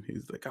trying.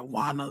 He's like, I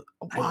wanna.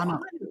 I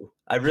want to.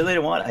 I really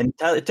don't want. And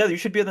Tyler, you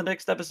should be on the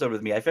next episode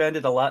with me. I found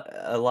it a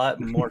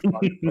lot more fun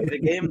to play the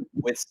game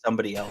with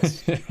somebody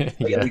else. Like at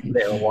Yeah, least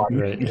they're watching.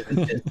 right.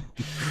 It's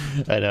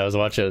just- I know. I was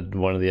watching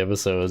one of the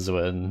episodes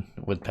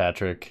with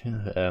Patrick,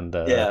 and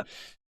Yeah.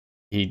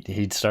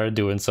 he started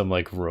doing some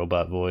like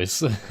robot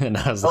voice, and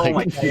I was Oh like,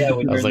 my God, yeah,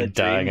 when I was you're in like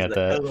the dying dreams,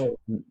 at like, that.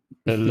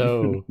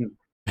 "Hello,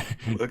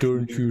 Hello,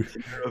 don't you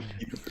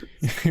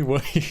Why-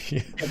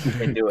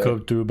 can't do it.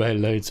 come through my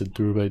lights and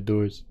through my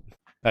doors?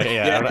 I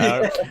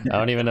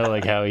don't even know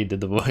like how he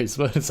did the voice,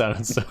 but it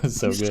sounded so He's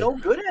good. so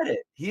good at it.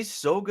 He's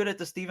so good at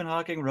the Stephen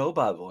Hawking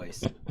robot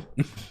voice.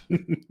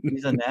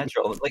 He's a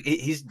natural. Like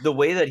he's the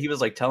way that he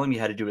was like telling me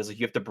how to do it is like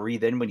you have to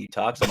breathe in when you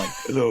talk. So I'm like,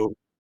 hello.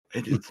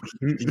 And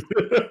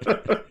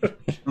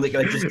like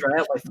I just dry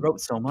out my throat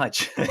so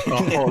much.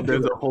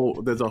 there's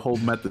a whole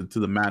method to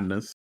the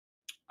madness.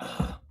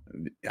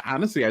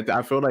 Honestly,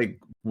 I feel like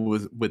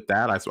with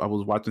that, I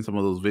was watching some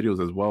of those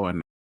videos as well,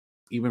 and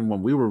even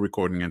when we were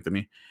recording,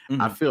 Anthony,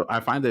 Mhm. I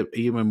find it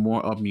even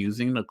more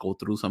amusing to go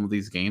through some of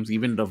these games,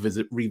 even to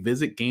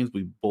revisit games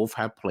we both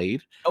have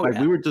played. Oh, Like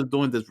yeah. we were just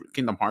doing this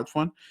Kingdom Hearts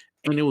one,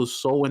 and it was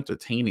so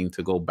entertaining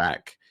to go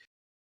back.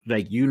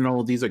 Like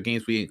these are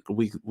games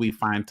we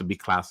find to be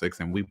classics,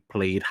 and we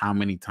played how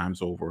many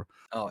times over.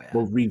 Oh, yeah.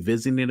 We're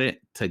revisiting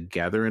it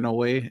together in a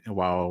way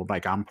while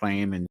like I'm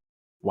playing and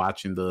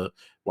watching the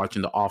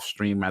off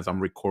stream as I'm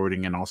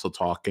recording and also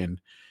talking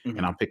and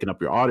Mhm. I'm picking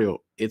up your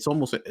audio. It's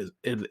almost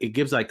it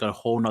gives like a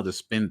whole nother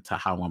spin to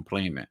how I'm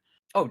playing it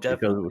Oh,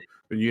 definitely.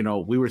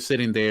 because we were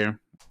sitting there,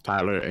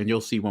 Tyler, and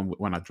you'll see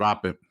when I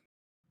drop it.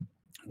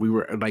 we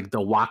were like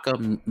the Waka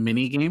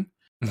mini game.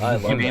 I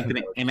love And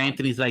that.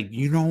 Anthony's like,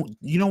 you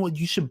know what?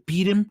 You should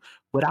beat him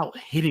without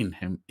hitting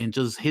him and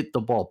just hit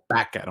the ball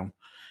back at him.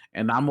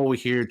 And I'm over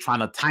here trying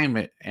to time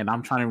it, and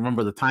I'm trying to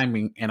remember the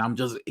timing, and I'm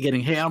just getting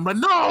hit. I'm like,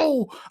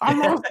 no, I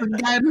lost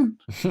again.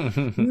 He gets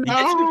you at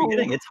the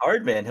beginning. It's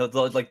hard, man. He'll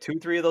like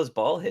 2-3 of those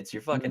ball hits.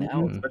 You're fucking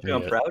out, Mhm. especially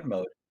on Yeah. proud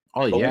mode.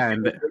 Oh But yeah,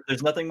 when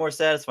there's nothing more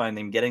satisfying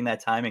than getting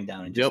that timing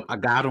down and just yep, I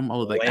got him. I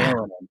was like,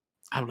 wailing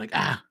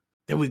him.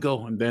 there we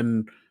go. And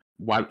then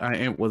while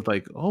I was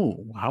like,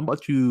 oh, how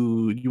about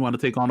you want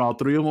to take on all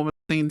three of them at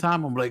the same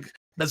time? I'm like,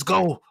 let's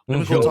go. Let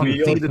me go Show talk me to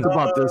your Steven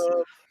about this. stuff.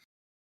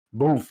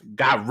 Boom,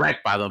 got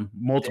wrecked by them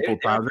multiple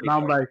They're times. pretty And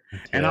I'm hard.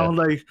 like, and I Yeah. was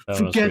like, That was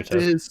forget pretty tough.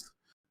 this.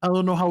 I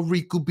don't know how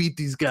Riku beat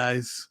these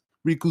guys.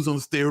 Riku's on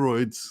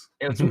steroids.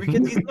 Yeah, it's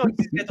because he's got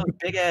those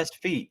big ass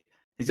feet.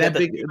 He's got That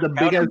big, the big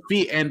counter- ass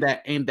feet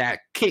and that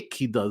kick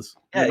he does.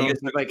 Yeah, you he know,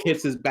 gets he, like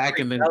hits his back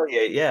and then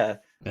retaliate, yeah.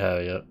 Oh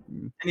yeah.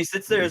 And he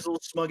sits there, his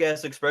little smug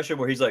ass expression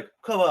where he's like,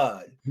 "Come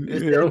on!"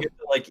 It's- Yeah.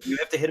 you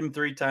have to hit him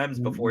 3 times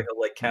before he'll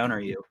like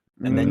counter you,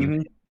 and then you hit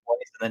him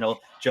twice, and then he'll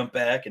jump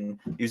back and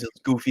use his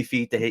goofy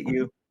feet to hit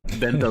you.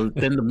 then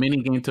the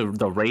mini game to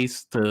the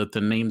race to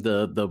name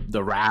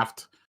the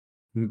raft.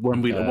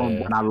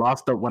 When I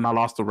lost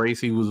the race,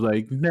 he was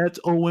like, "That's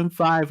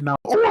 0-5 now."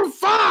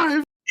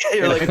 0-5.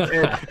 You're like,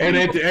 and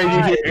you hear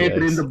Anthony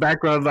in Yes. the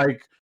background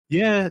like,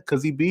 "Yeah,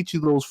 because he beat you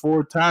those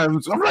 4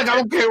 times." I'm like, "I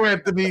don't care,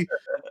 Anthony.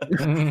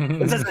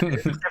 this is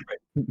different.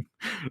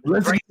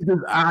 Let's get to this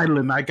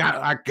island. I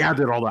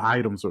gathered all the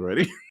items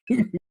already."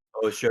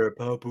 Oh, share a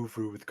papu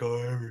fruit with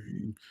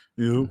Kyrie.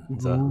 Yep.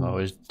 So I'm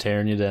always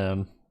tearing you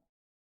down,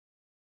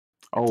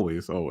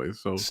 Always.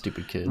 So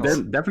stupid kids.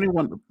 then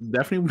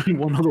definitely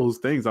one of those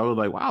things. I was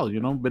like, wow,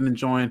 been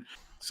enjoying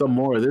some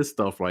more of this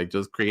stuff, like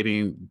just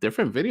creating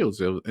different videos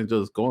and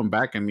just going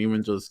back and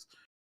even just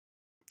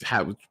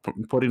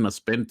putting a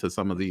spin to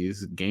some of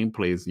these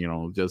gameplays.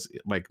 Just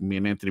like me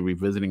and Anthony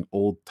revisiting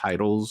old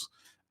titles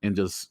and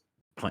just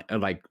play,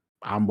 like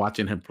I'm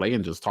watching him play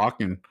and just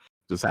talking,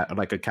 just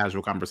like a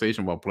casual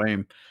conversation while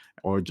playing,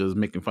 or just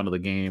making fun of the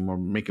game or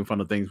making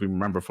fun of things we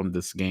remember from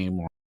this game,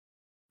 or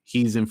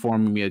he's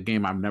informing me a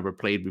game I've never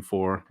played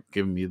before,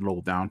 giving me a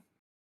lowdown.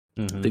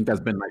 I think that's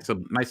been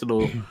nice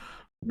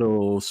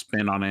little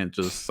spin on it,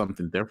 just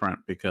something different,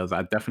 because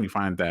I definitely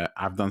find that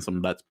I've done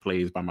some Let's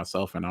Plays by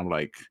myself, and I'm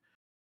like,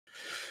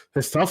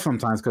 it's tough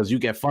sometimes because you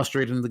get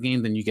frustrated in the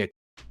game, then you get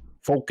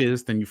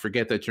focused, and you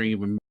forget that you're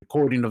even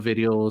recording the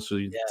video, so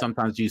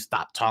sometimes you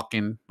stop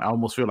talking. I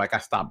almost feel like I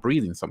stop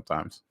breathing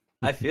sometimes.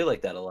 I feel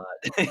like that a lot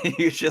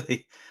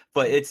usually,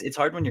 but it's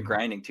hard when you're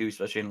grinding too,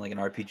 especially in like an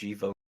RPG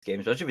focused game,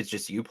 especially if it's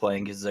just you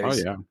playing, because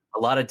there's a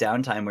lot of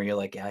downtime where you're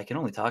like, yeah, I can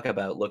only talk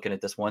about looking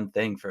at this one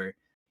thing for,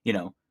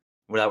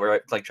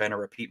 without like trying to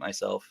repeat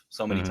myself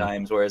so many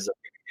times. Whereas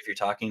if you're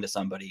talking to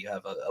somebody, you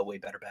have a way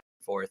better back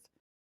and forth.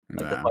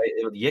 Like the fight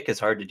with Yik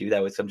is hard to do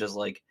that with. I'm just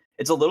like,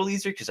 it's a little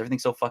easier because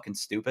everything's so fucking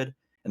stupid,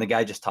 and the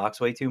guy just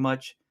talks way too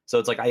much. So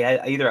it's like I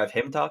either have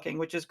him talking,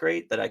 which is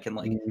great that I can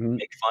like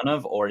make fun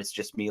of, or it's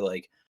just me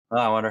like, oh,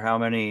 I wonder how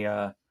many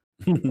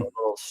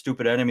little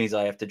stupid enemies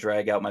I have to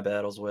drag out my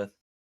battles with.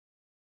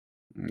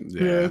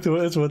 Yeah,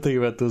 that's one thing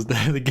about those.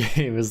 The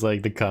game is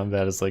like the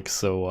combat is like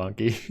so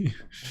wonky.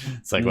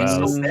 It's like, wow. It's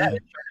so bad.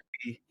 It's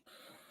trying to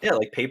be,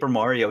 like Paper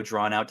Mario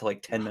drawn out to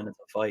like 10 minutes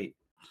of fight.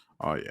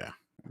 Oh yeah.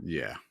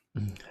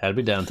 I'd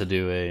be down to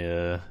do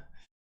a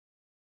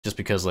just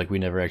because like we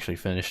never actually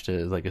finished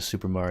it, like a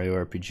Super Mario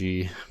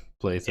RPG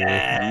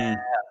playthrough.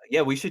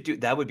 Yeah, we should do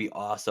that. Would be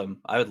awesome.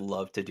 I would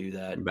love to do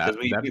that, because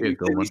we that'd be a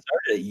good one.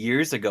 started it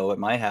years ago at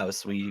my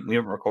house. We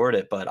didn't record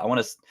it, but I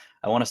want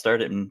to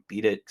start it and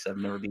beat it because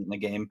I've never beaten the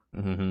game. I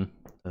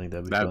think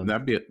that'd be fun.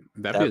 That'd be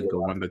a good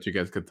one that you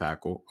guys could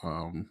tackle.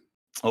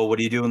 Oh, what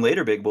are you doing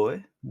later, big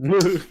boy?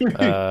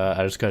 I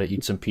just gotta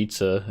eat some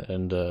pizza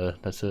and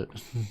that's it.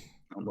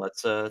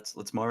 Let's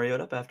Mario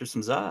it up after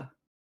some za.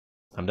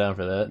 I'm down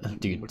for that.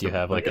 Do you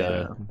have like do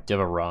you have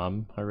a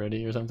ROM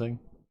already or something?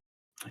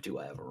 Do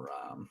I have a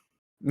ROM?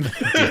 Yeah,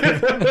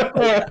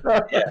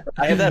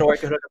 I have that, or I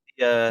could hook up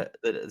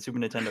the Super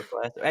Nintendo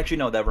Classic. Actually,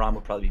 no, that ROM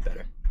would probably be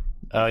better.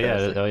 Oh yeah,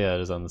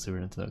 it is on the Super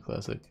Nintendo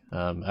Classic.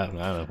 I don't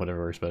know, whatever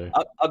works better.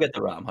 I'll get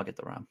the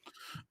ROM.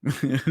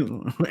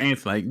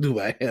 Ant's like,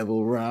 do I have a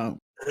ROM?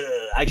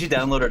 I actually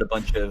downloaded a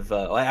bunch of.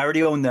 I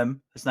already own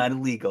them. It's not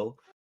illegal.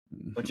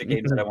 A bunch of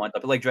games that I want,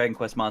 but like Dragon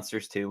Quest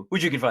Monsters 2,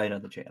 which you can find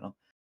on the channel.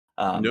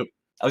 Nope.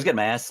 I was getting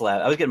my ass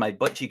slapped. I was getting my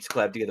butt cheeks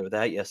clapped together with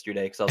that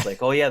yesterday, because I was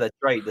like, "Oh yeah, that's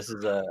right. This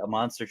is a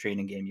monster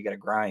training game. You got to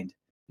grind."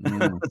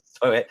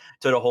 So it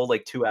took a whole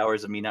like 2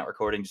 hours of me not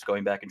recording, just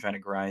going back and trying to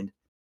grind.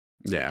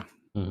 Yeah.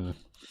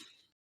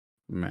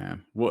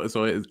 Man,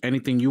 so is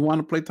anything you want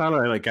to play,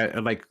 Tyler? Like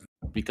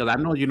because I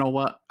know, you know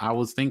what I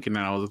was thinking,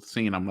 and I was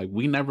seeing. I'm like,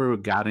 we never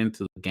got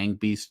into the Gang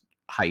Beast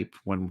hype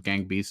when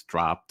Gang Beast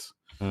dropped.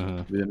 We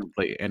didn't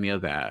play any of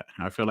that.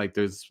 I feel like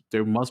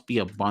there must be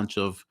a bunch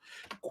of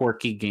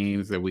quirky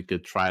games that we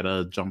could try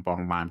to jump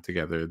online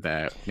together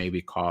that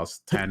maybe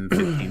cost $10,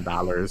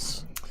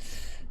 $15.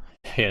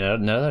 Yeah,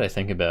 now that I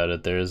think about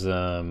it, there's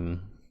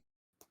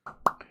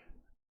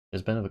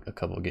There's been a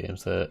couple of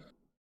games that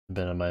have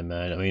been on my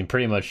mind. I mean,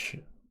 pretty much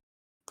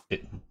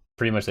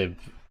they've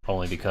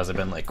only because I've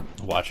been like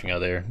watching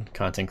other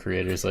content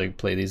creators like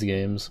play these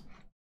games.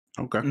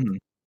 Okay. Mhm.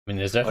 I mean,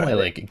 there's definitely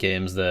like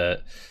games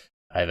that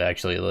I've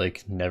actually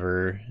like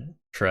never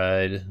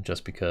tried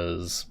just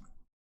because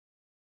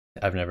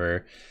I've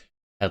never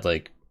had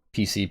like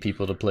PC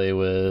people to play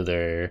with,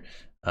 or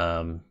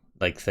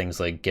like things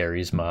like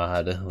Gary's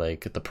Mod,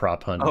 like the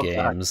prop hunt Oh, God.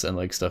 games and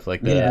like stuff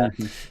like Yeah.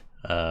 that.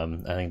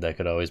 I think that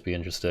could always be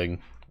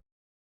interesting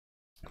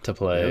to Yeah,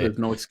 play. there's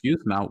no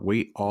excuse now.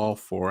 We all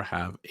four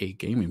have a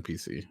gaming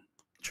PC.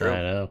 True.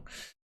 I know.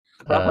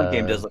 The prop hunt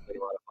game does look like a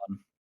lot of fun.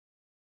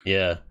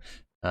 Yeah.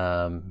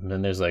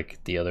 Then there's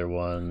like the other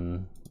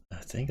one. I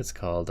think it's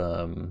called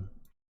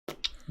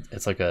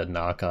it's like a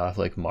knockoff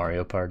like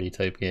Mario Party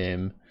type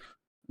game.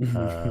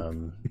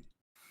 Can't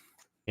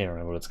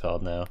remember what it's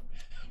called now.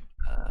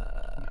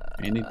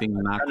 Anything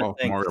knockoff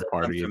Mario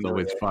Party is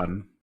always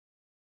fun.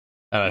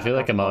 I feel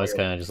like I'm always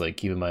Mario. kind of just like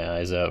keeping my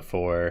eyes out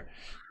for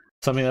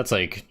something that's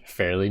like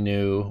fairly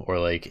new or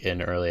like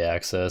in early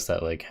access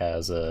that like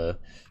has a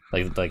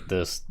like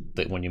this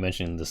when you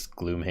mentioned this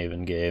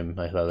Gloomhaven game,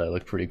 I thought that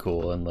looked pretty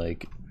cool, and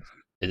like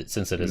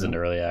since it is in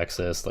early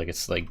access, like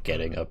it's like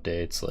getting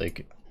updates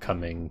like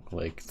coming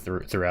like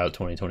throughout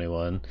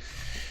 2021.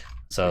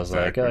 So I was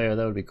like, oh yeah,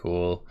 that would be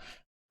cool.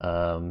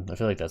 I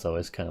feel like that's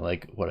always kind of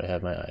like what I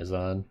have my eyes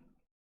on.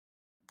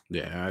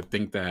 Yeah, I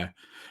think that,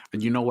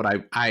 and you know what,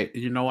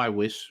 I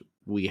wish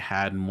we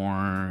had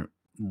more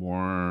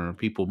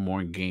people more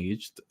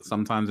engaged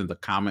sometimes in the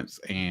comments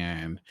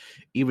and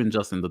even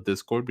just in the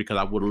Discord, because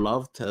I would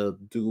love to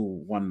do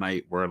one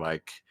night where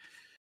like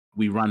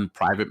we run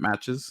private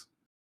matches,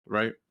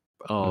 right?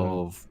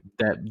 Of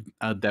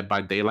Dead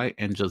by Daylight,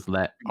 and just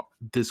let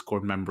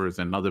Discord members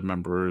and other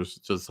members,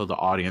 just so the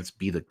audience,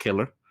 be the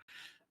killer,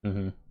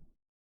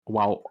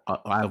 while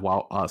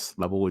us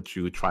Level With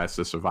You tries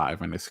to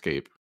survive and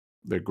escape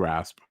their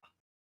grasp.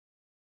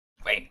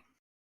 Wait.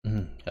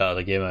 Oh,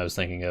 the game I was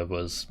thinking of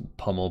was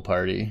Pummel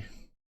Party.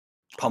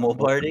 Pummel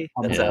Party?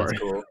 That sounds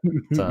cool.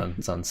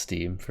 It's on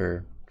Steam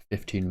for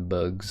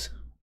 $15.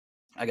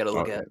 I gotta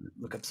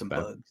look up some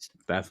bugs.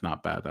 That's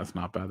not bad. That's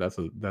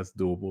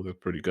doable. That's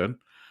pretty good.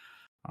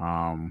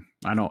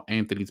 I know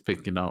Anthony's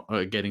picking up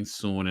getting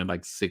soon in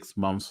like 6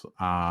 months.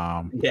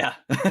 Yeah.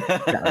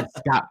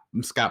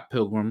 Scott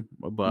Pilgrim,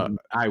 but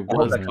I hope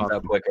was that comes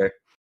out quicker.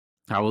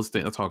 I was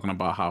talking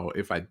about how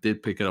if I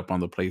did pick it up on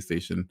the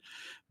PlayStation,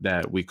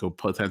 that we could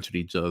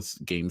potentially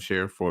just game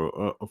share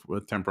for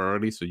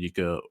temporarily, so you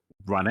could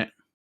run it.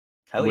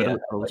 Hell yeah!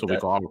 So we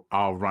could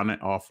all run it,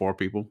 all 4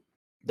 people.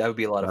 That would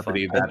be a lot of I fun.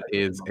 believe that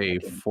is a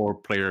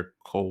 4-player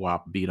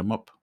co-op beat 'em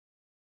up.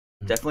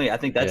 Definitely, I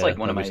think that's like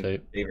one of my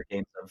that'd favorite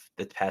games of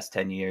the past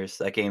 10 years.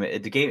 That game,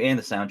 the game and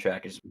the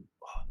soundtrack is.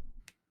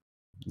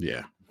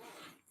 Yeah.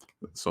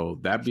 So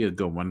that'd be a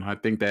good one. I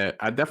think that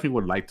I definitely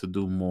would like to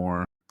do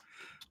more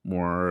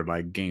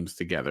like games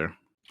together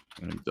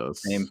and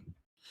just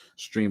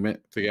stream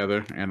it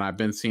together. And I've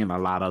been seeing a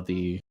lot of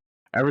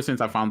ever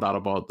since I found out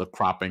about the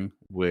cropping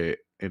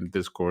in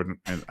Discord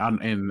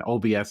and in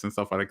OBS and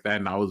stuff like that.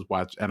 And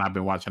I've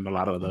been watching a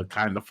lot of the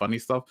kind of funny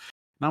stuff.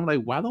 And I'm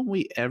like, why don't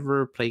we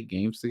ever play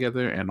games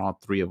together and all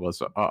 3 of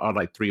us are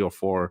like 3 or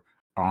 4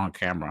 are on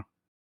camera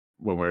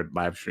when we're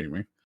live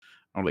streaming?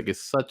 I'm like,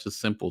 it's such a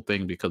simple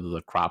thing because of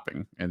the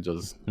cropping, and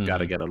just got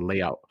to get a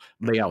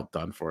layout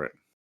done for it.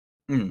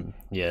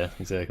 Yeah,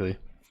 exactly.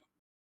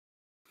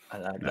 I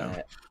like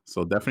that.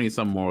 So definitely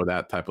some more of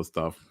that type of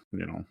stuff,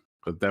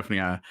 because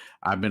definitely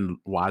I've been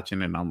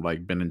watching and I'm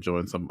like been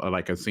enjoying some,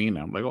 like I've seen,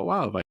 I'm like, oh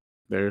wow, like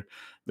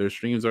their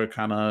streams are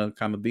kind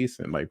of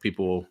decent. Like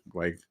people,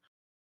 like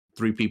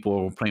 3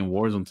 people playing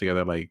Warzone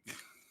together, like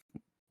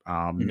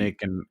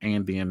Nick and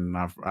Andy and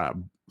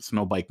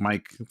Snowbike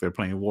Mike, they're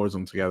playing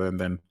Warzone together, and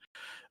then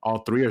all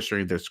 3 are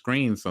sharing their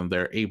screens, and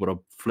they're able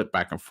to flip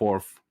back and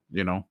forth,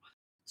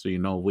 so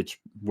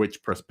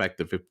which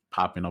perspective is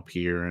popping up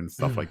here and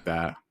stuff like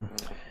that.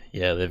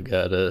 Yeah, they've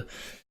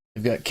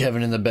got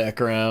Kevin in the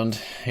background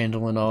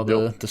handling all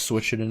the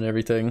switching and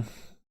everything.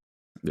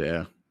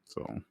 Yeah,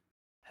 so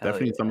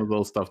definitely some of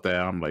those stuff that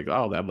I'm like,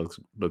 oh, that looks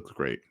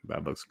great.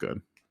 That looks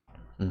good.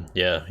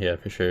 Yeah,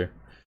 for sure.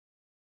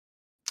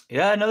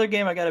 Yeah, another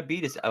game I gotta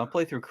beat is I'll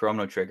play through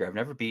Chrono Trigger. I've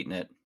never beaten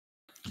it.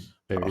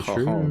 Very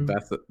true.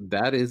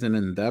 That is an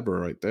endeavor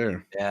right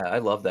there. Yeah, I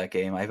love that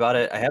game. I bought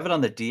it. I have it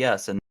on the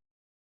DS and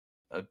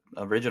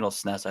original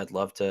SNES. I'd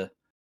love to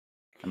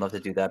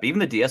do that. But even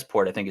the DS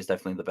port, I think, is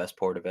definitely the best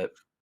port of it.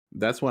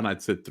 That's when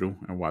I'd sit through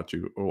and watch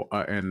you,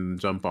 and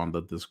jump on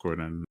the Discord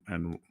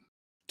and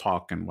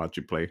talk and watch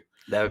you play.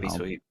 That would be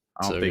sweet.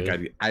 I don't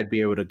think I'd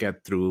be able to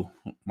get through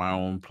my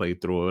own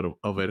playthrough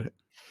of it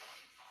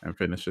and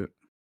finish it.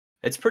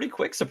 It's pretty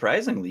quick,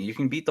 surprisingly. You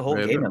can beat the whole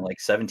game in like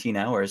 17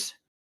 hours.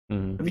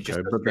 If you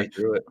just go straight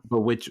through it. But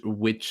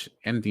which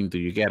ending do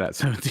you get at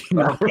 17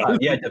 hours?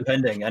 Yeah,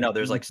 depending. I know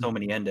there's like so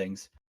many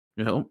endings.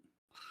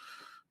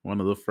 One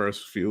of the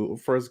first few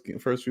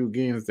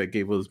games that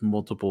gave us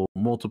multiple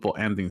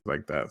endings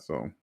like that.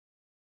 So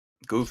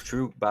Goof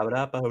troop,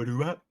 ba-ba-da,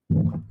 ba-ba-doo-ba.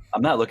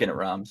 I'm not looking at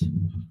ROMs.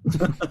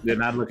 You're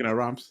not looking at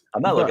ROMs?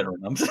 I'm not looking at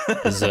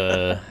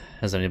ROMs.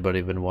 Has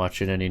anybody been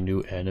watching any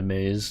new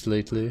animes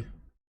lately?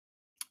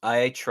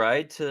 I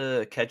tried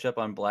to catch up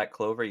on Black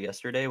Clover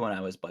yesterday when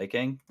I was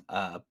biking,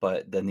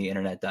 but then the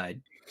internet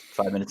died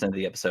 5 minutes into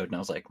the episode, and I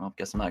was like, well,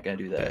 guess I'm not going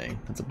to do that. Dang,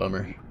 that's a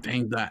bummer.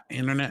 Dang that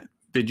internet.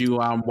 Did you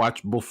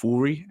watch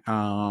Bofuri?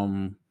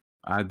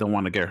 I don't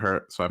want to get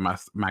hurt, so I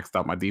maxed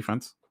out my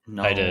defense.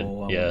 No, I did,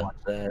 wanna yeah. watch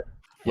that.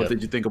 What Yep.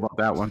 did you think about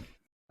that one?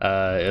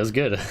 It was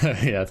good.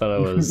 Yeah, I thought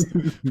it was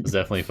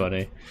definitely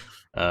funny.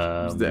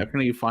 It's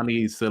definitely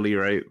funny, silly,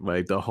 right?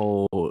 Like the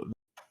whole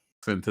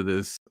into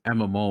this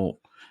MMO,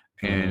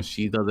 and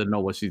she doesn't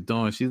know what she's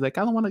doing. She's like,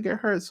 I don't want to get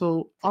hurt,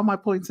 so all my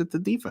points at the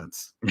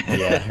defense.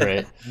 Yeah,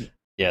 right.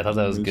 Yeah, I thought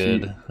that was And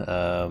good.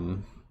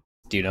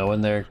 Do you know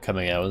when they're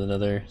coming out with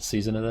another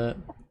season of that?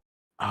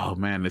 Oh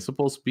man, it's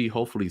supposed to be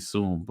hopefully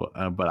soon,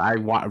 but I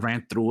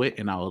ran through it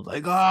and I was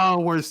like, oh,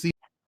 we're seeing.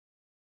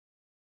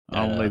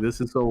 I'm like, this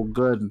is so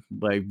good,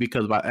 like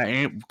because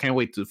I can't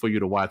wait for you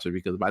to watch it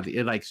because by the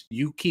end, like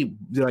you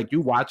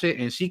watch it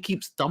and she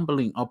keeps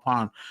stumbling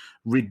upon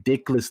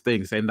ridiculous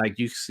things and like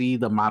you see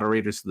the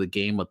moderators of the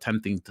game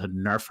attempting to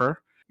nerf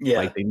her. Yeah,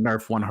 Like they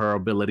nerf one of her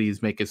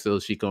abilities, make it so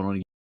she can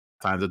only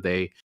times a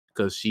day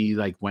because she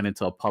like went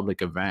into a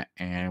public event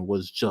and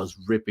was just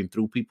ripping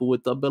through people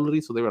with the ability.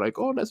 So they were like,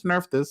 oh, let's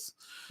nerf this.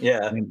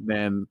 yeah. And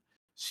then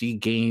she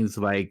gains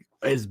like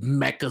his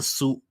mecha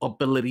suit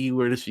ability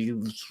where she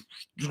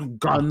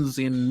guns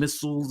and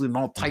missiles and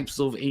all types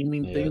of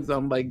aiming things.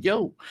 I'm like,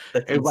 yo,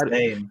 That's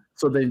everybody. insane.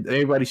 So then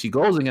everybody she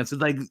goes against is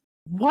like,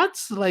 what?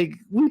 Like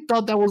we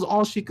thought that was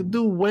all she could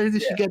do. Where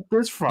did she get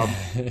this from?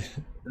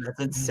 That's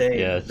insane.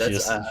 Yeah, That's, she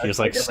just like I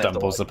definitely have to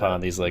stumbles watch upon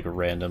that. these like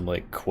random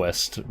like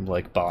quest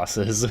like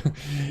bosses.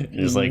 And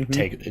just like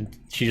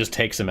she just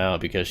takes them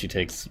out because she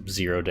takes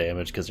 0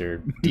 damage because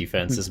her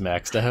defense is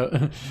maxed out.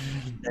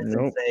 That's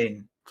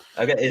insane.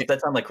 Okay,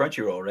 that's on like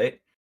Crunchyroll, right?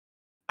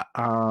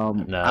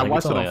 No, I think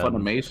watched it's it on only on-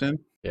 Funimation.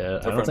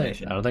 Yeah, For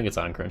Funimation. I don't think it's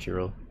on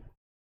Crunchyroll.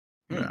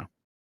 Yeah,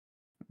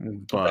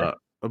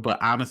 but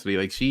honestly,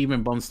 like she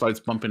even starts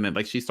bumping it.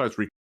 Like she starts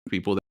recruiting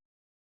people that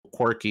are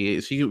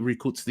quirky. She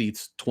recruits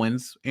these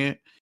twins and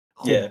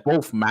who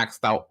both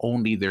maxed out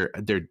only their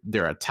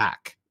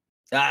attack.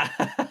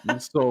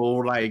 So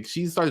like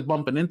she starts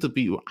bumping into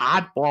people,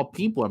 oddball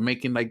people, and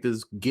making like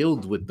this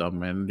guild with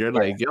them, and they're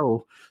like,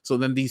 yo. So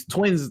then these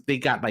twins, they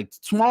got like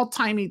small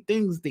tiny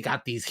things. They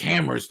got these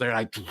hammers. They're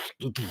like,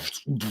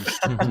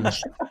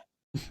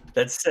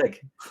 That's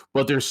sick.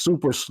 but they're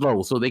super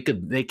slow, so they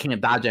can't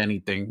dodge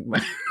anything.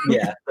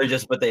 Yeah,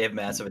 but they have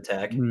massive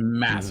attack.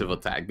 Massive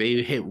attack.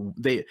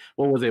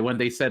 What was it when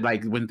they said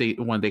like when they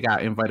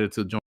got invited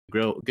to join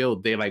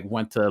guild, they like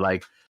went to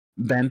like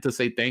bend to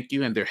say thank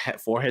you, and their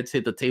foreheads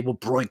hit the table,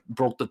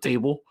 broke the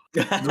table,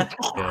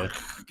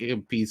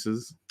 in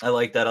pieces. I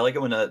like that. I like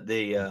it when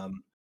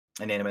an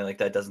anime like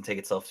that doesn't take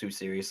itself too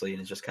seriously and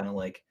it's just kind of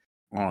like.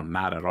 Oh,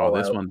 not at all.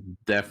 This one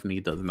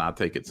definitely does not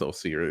take it so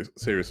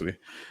seriously.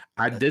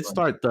 I did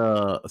start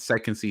the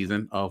second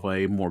season of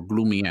a more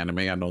gloomy anime.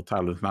 I know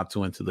Tyler's not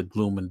too into the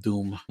gloom and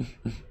doom.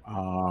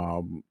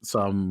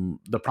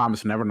 The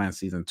Promised Neverland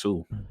season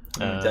 2.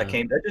 That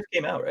just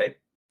came out, right?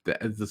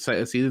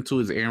 The season 2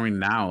 is airing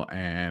now,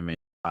 and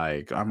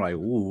like I'm like,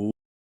 ooh,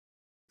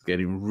 it's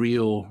getting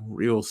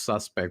real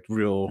suspect,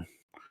 real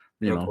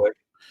Quick.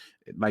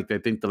 Like I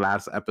think the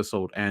last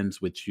episode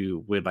ends with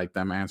like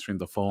them answering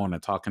the phone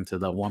and talking to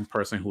the one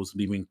person who's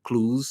leaving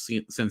clues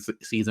since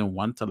season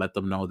 1 to let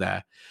them know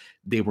that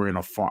they were in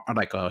a farm,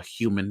 like a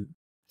human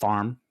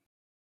farm.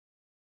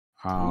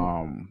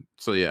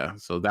 So yeah,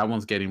 so that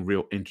one's getting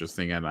real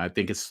interesting, and I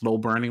think it's slow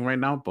burning right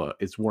now, but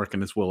it's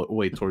working its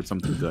way towards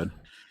something good.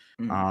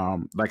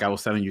 Like I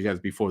was telling you guys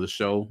before the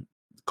show,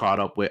 caught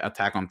up with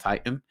Attack on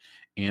Titan,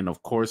 and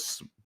of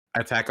course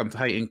Attack on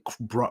Titan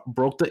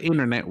broke the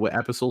internet with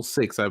episode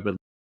 6, I believe.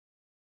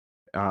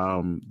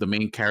 The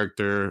main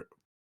character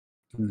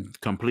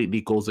completely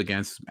goes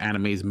against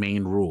anime's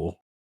main rule,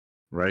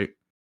 right?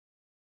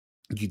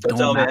 You don't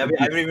tell me. I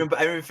haven't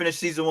even finished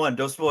season 1.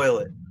 Don't spoil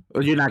it.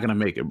 You're not gonna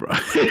make it, bro.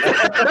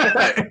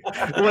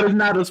 Well, it's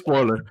not a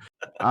spoiler.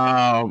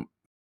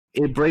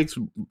 It breaks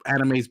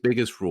anime's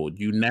biggest rule.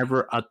 You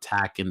never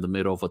attack in the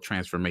middle of a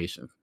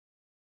transformation.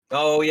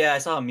 Oh yeah, I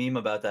saw a meme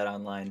about that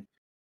online.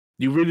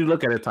 You really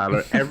look at it,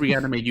 Tyler. Every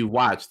anime you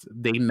watched,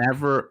 they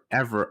never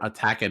ever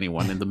attack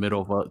anyone in the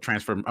middle of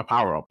a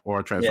power up or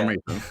a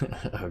transformation.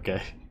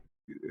 Okay.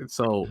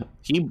 So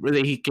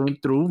he came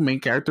through.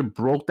 Main character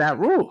broke that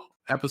rule.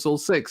 Episode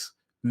 6,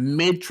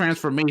 mid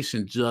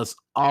transformation, just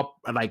up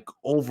like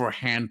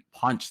overhand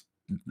punched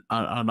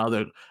one of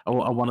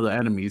the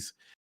enemies.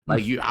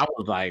 Like I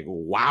was like,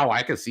 wow,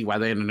 I could see why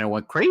the internet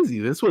went crazy.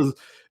 This was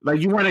like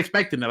you weren't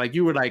expecting it. Like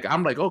you were like,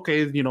 I'm like,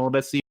 okay,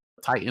 let's see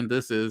what Titan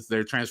this is.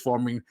 They're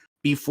transforming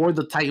before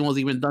the Titan was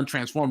even done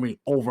transforming.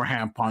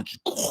 Overhand punch.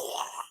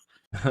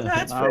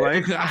 That's fair.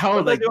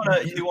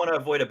 You want to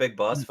avoid a big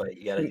boss fight.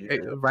 You gotta do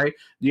that. Right.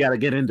 You gotta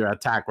get in there,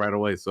 attack right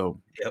away.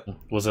 So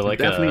was it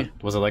like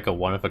a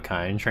one of a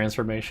kind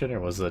transformation, or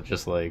was it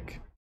just like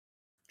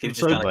He was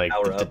just gonna Like,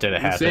 power up. did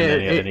it happen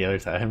said any other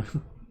time?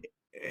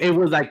 It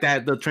was like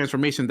that, the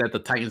transformation that the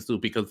Titans do,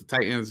 because the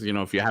Titans,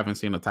 if you haven't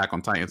seen Attack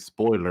on Titan,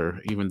 spoiler,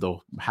 even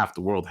though half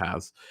the world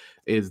has,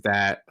 is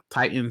that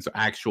Titans are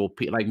actual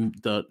people. Like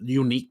the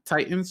unique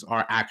Titans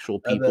are actual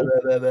people.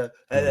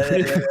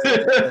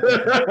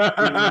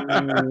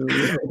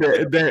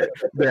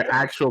 they're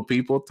actual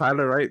people,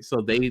 Tyler, right?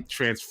 So they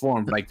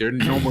transform, like they're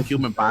normal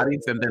human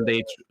bodies, and then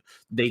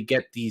they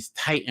get these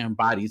Titan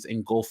bodies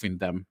engulfing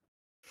them,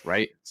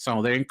 right?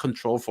 So they're in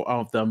control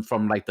of them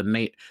from like the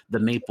nape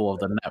of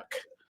the neck.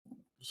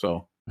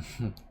 So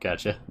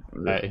Gotcha.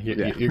 All right,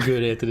 yeah. you're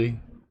good, Anthony.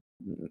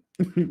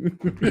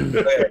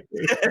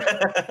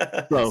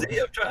 So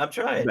See, I'm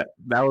trying.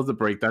 that was the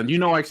breakdown.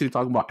 Actually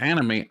talking about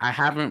anime, I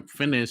haven't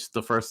finished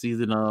the first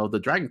season of the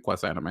Dragon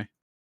Quest anime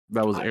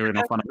that was airing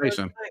on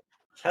Funimation.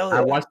 Hell yeah.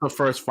 I watched the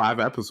first 5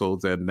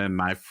 episodes and then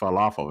I fell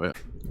off of it.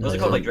 Was it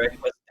called like Dragon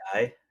Quest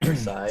Dai or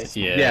Sai?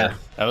 Yeah.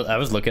 I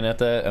was looking at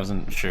that. I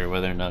wasn't sure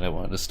whether or not I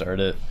wanted to start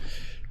it.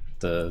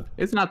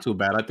 It's not too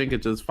bad. I think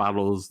it just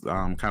follows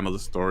kind of the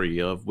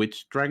story of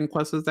which Dragon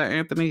Quest is that,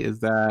 Anthony?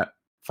 Is that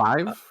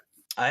 5?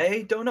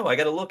 I don't know. I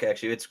got to look,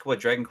 actually. It's what,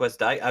 Dragon Quest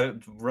Dai? I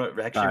actually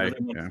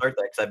really want to start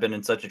that because I've been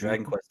in such a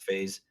Dragon Quest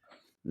phase.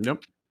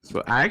 Yep.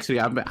 So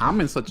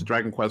I'm in such a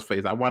Dragon Quest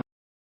phase. I want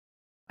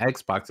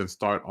Xbox and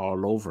start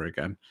all over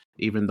again,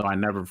 even though I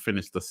never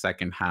finished the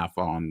second half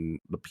on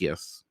the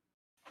PS.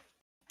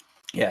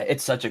 Yeah,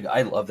 it's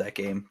I love that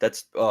game.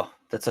 That's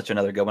such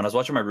another good one. I was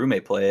watching my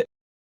roommate play it.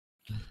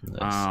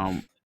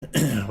 Nice.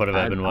 What have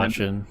I been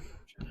watching?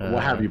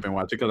 What have you been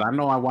watching? Because I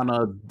know I want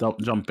to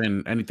jump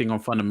in anything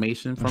on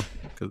Funimation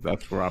because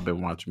that's where I've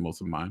been watching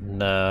most of mine.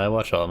 Nah, I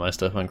watch all my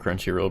stuff on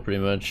Crunchyroll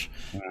pretty much.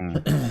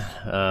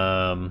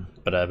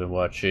 But I've been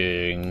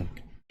watching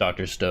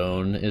Dr.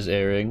 Stone is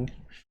airing.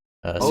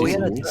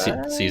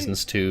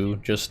 Seasons 2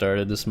 just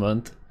started this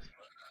month.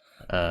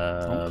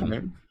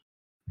 Okay.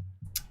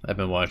 I've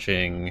been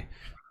watching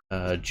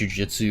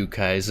Jujutsu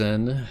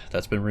Kaisen.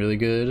 That's been really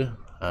good.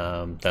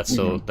 That's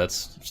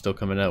still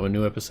coming out with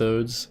new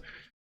episodes.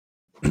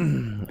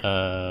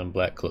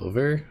 Black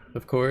Clover,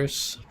 of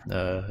course,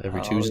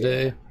 every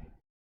Tuesday.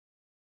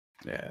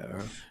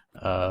 Yeah.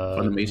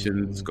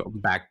 Funimation's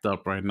backed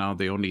up right now.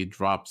 They only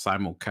drop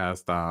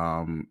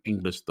simulcast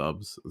English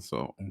dubs,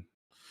 so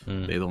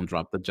they don't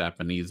drop the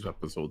Japanese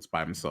episodes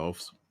by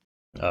themselves.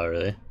 Oh,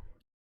 really?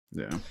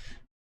 Yeah.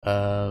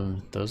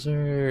 Those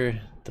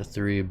are the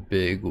 3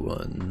 big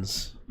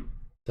ones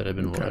that I've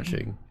been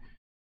watching.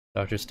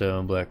 Dr.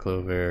 Stone, Black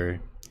Clover,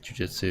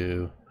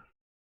 Jujutsu.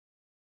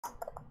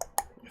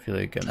 I feel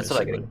like that's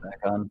what I gotta get back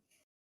on.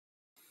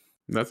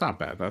 That's not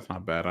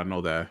bad. I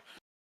know that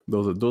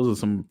those are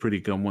some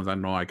pretty good ones. I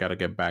know I gotta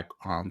get back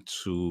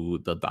onto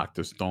the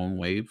Dr. Stone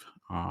wave.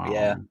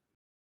 Yeah.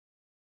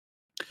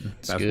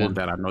 That's good. One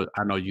that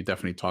I know you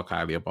definitely talk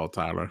highly about,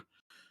 Tyler.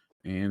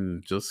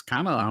 And just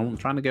kind of I'm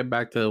trying to get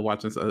back to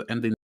watching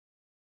ending,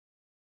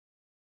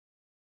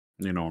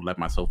 let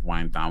myself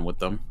wind down with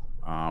them.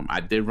 I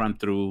did run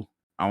through,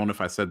 I don't know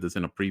if I said this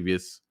in a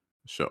previous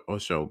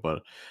show,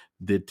 but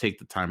did take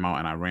the time out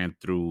and I ran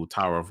through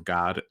Tower of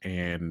God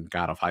and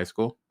God of High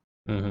School.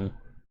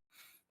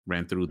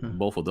 Ran through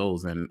both of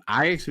those and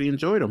I actually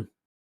enjoyed them.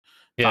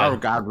 Yeah. Tower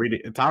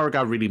of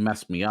God really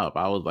messed me up.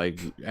 I was like,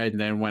 and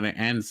then when it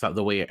ends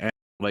the way it ends,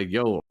 like,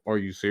 yo, are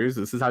you serious?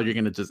 This is how you're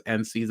gonna just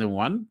end season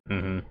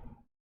 1?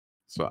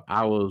 So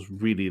I was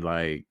really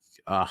like,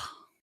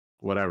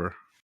 whatever.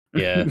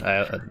 Yeah,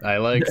 I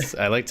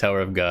liked Tower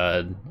of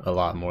God a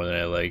lot more than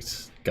I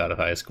liked God of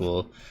High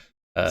School.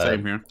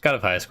 Same here. God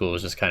of High School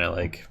was just kind of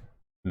like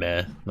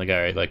meh. Like, all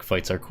right, like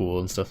fights are cool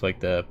and stuff like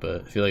that,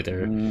 but I feel like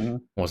there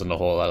wasn't a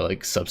whole lot of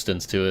like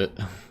substance to it.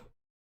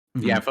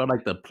 Yeah, I felt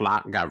like the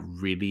plot got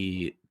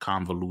really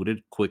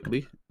convoluted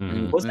quickly.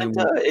 Wasn't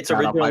it's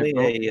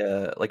originally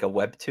a like a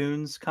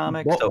webtoons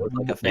comic? So it was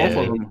like a fan.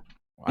 Both of them.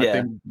 I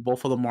think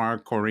both of them are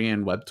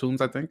Korean webtoons,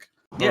 I think.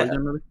 Yeah.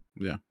 Originally.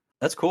 Yeah.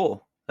 That's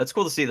cool. That's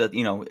cool to see that,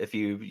 if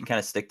you kind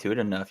of stick to it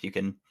enough, you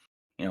can,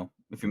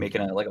 if you're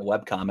making a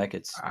web comic,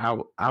 it's. I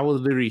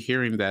was literally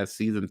hearing that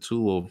season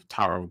 2 of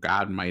Tower of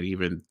God might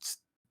even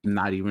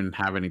not even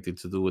have anything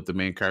to do with the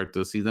main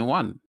character of season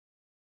 1.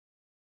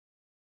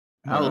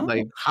 I was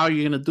like, how are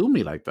you gonna do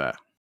me like that?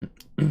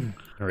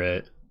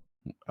 Right.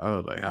 I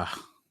was like,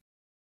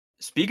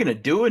 Speaking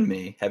of doing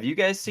me, have you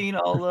guys seen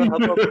all the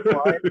hubbub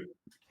online? You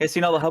guys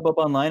seen all the hubbub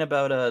online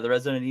about the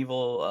Resident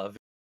Evil?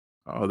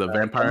 The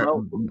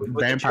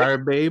vampire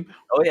babe.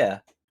 Oh yeah.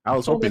 I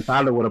was hoping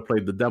Tyler would have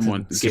played the demo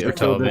and Super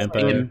tall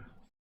vampire.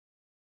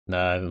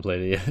 Nah, I haven't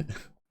played it yet.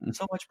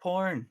 So much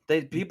porn.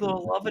 People are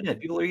loving it.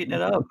 People are eating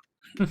it up.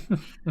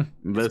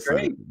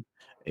 Listen,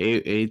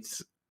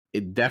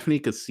 it definitely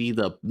could see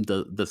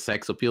the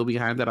sex appeal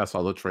behind it. I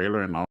saw the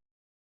trailer and all,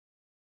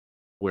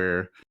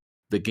 where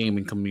the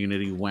gaming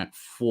community went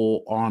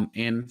full on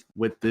in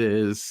with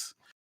the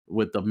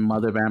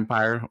mother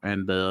vampire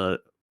and the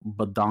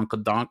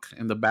badonkadonk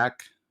in the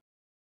back.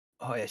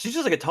 Oh yeah, she's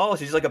just like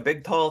she's like a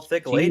big, tall,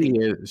 thick lady.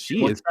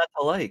 She is not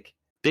to like?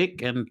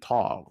 Thick and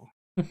tall.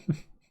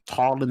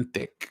 tall and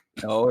thick.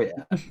 Oh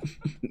yeah.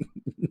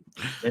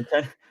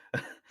 Nintendo.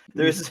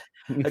 There's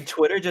a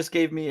Twitter just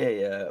gave me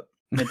a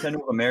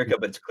Nintendo of America,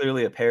 but it's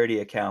clearly a parody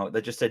account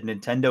that just said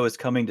Nintendo is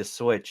coming to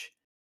Switch,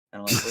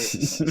 and I'm like,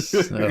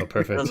 wait, a minute. Oh,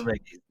 perfect.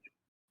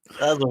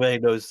 Doesn't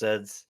make no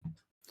sense.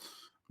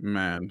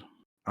 Man,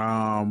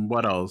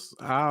 what else?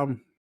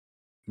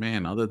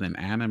 Man, other than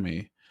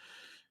anime,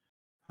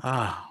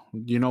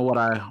 you know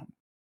what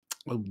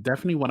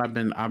definitely what I've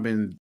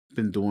been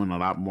doing a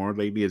lot more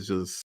lately is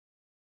just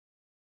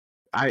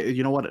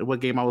you know what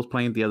game I was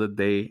playing the other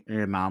day,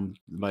 and I'm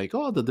like,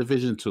 oh, the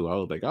Division 2. I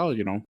was like, oh,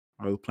 you know,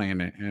 I was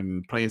playing it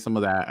and playing some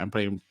of that and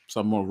playing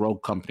some more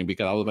Rogue Company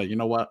because I was like, you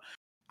know what,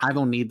 I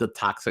don't need the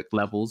toxic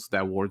levels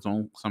that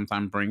Warzone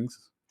sometimes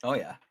brings. Oh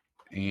yeah.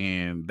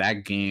 And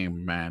that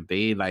game, man,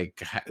 they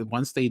like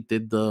once they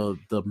did the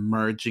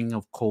merging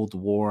of Cold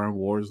War and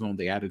Warzone,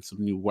 they added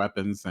some new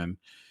weapons and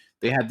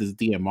they had this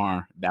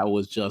DMR that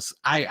was just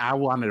I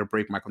wanted to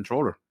break my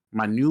controller.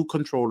 My new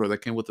controller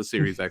that came with the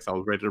Series X, I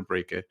was ready to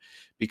break it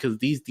because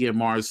these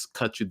DMRs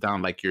cut you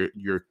down like your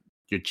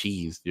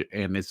cheese,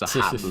 and it's a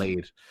hot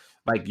blade.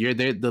 Like you're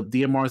there, the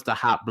DMR is the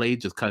hot blade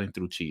just cutting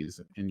through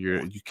cheese, and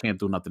you can't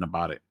do nothing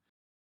about it.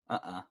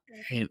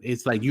 And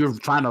it's like you're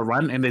trying to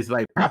run, and it's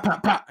like pop,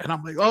 pop, pop, and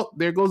I'm like, oh,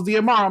 there goes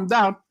DMR. I'm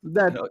down. I'm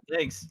dead. No,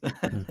 thanks. Yeah,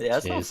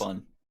 that's not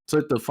fun.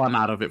 Took the fun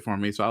out of it for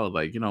me, so I was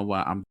like, you know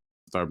what, I'm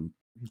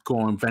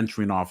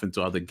venturing off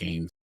into other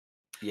games.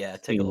 Yeah,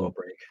 take a little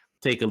break.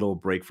 Take a little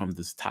break from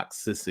this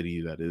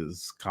toxicity that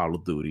is Call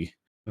of Duty.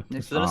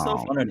 It's no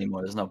fun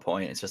anymore. There's no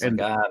point. It's just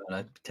like, I'm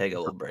gonna take a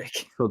little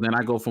break. So then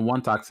I go from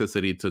one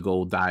toxicity to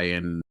go die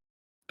in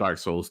Dark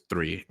Souls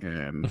 3,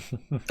 and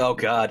oh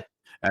god.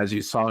 As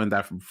you saw in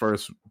that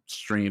first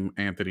stream,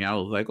 Anthony, I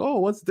was like, "Oh,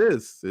 what's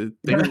this? It's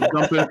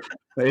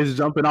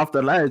jumping off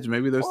the ledge.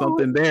 Maybe there's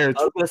something there."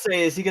 I was gonna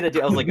say, is he gonna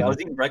do? I was like, I was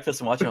eating breakfast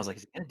and watching. I was like,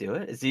 is he gonna do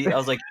it? Is he? I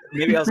was like,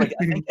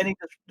 I think Kenny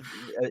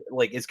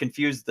like is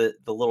confused. The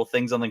little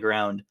things on the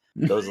ground,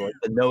 those like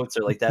the notes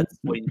are like that's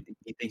what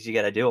he thinks you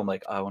gotta do. I'm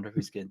like, oh, I wonder if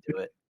he's gonna do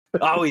it.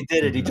 Oh, he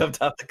did it. He jumped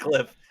off the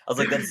cliff. I was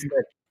like, that's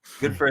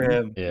good for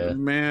him. Yeah,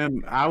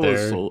 man, I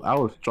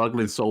was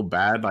struggling so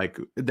bad. Like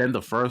then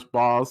the first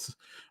boss.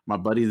 My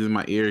buddy's in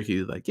my ear.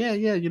 He's like, yeah,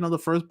 you know, the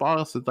first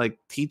boss is like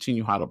teaching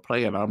you how to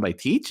play. And I'm like,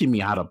 teaching me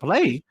how to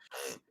play?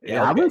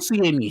 Yeah, I don't see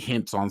any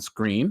hints on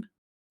screen.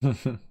 I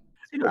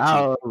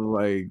was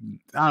like,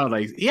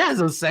 he has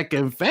a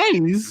second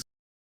phase.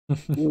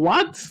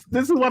 What?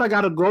 This is what I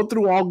got to go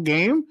through all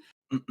game?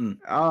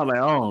 I was like,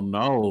 oh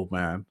no,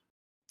 man.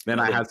 Then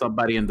I had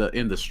somebody in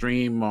the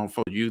stream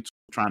for YouTube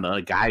trying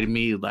to guide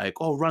me, like,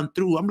 oh, run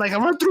through. I'm like, I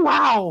run through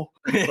how?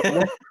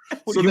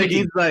 So then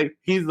he's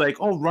like,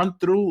 oh, run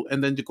through,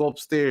 and then you go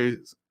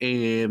upstairs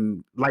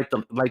and light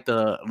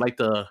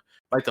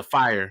the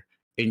fire,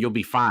 and you'll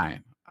be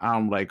fine.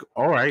 I'm like,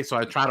 all right. So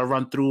I try to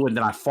run through, and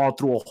then I fall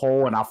through a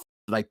hole, and I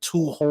like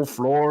 2 whole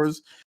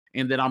floors,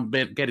 and then I'm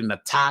getting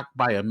attacked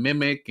by a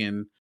mimic,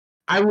 and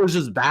I was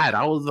just bad.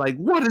 I was like,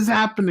 what is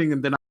happening?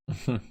 And then I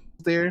was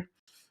there.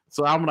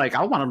 So I'm like,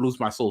 I want to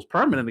lose my souls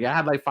permanently. I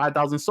had like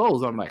 5,000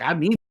 souls. I'm like, I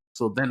need.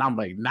 So then I'm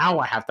like, now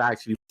I have to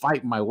actually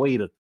fight my way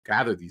to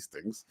gather these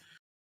things.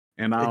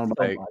 And I'm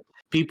like,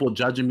 people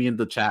judging me in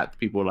the chat.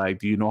 People are like,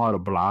 do you know how to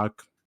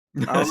block?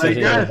 I'm like,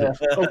 yeah,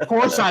 of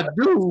course I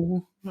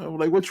do. I'm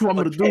like, what you want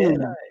me to do?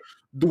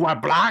 Do I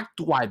block?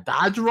 Do I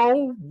dodge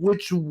roll?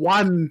 Which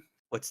one?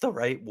 What's the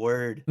right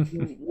word?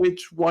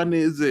 Which one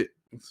is it?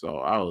 So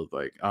I was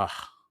like,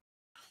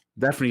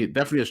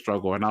 definitely a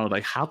struggle. And I was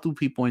like, how do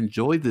people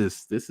enjoy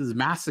this? This is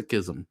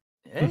masochism.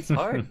 Yeah, it's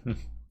hard.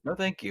 No,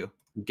 thank you.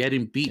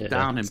 Getting beat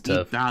down and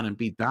beat down and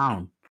beat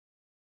down.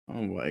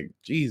 I'm like,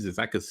 Jesus,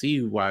 I could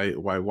see why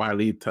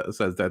Wiley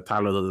says that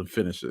Tyler doesn't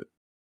finish it.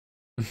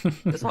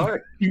 It's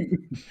hard.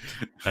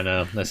 I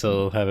know. I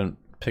still haven't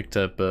picked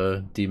up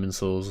Demon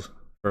Souls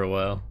for a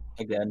while.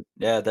 Again,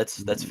 yeah,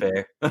 that's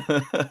fair.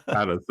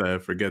 Tyler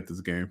said, forget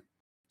this game.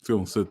 It's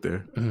gonna sit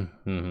there.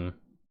 Mm-hmm.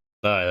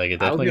 Like it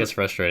definitely gets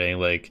frustrating.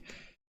 Like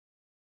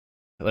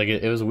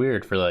it was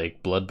weird for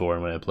like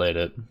Bloodborne when I played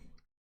it.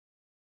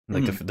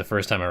 Like the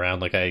first time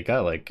around, like I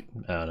got like,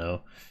 I don't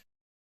know,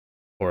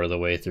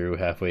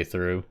 halfway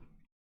through.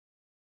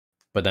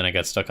 But then I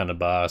got stuck on a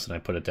boss and I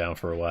put it down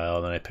for a while,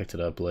 and then I picked it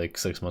up like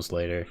 6 months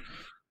later.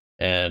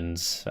 And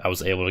I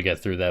was able to get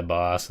through that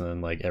boss, and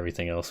then like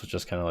everything else was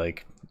just kind of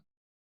like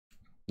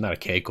not a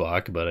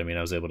cakewalk, but I mean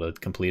I was able to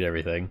complete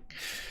everything.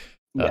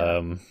 Yeah.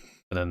 And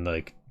then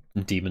like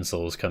Demon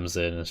Souls comes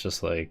in, and it's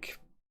just like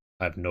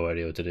I have no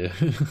idea what to do.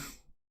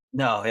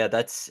 No, yeah,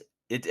 that's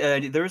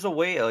it. There's a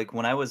way, like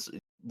when I was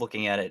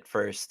looking at it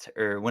first,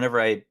 or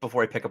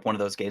before I pick up one of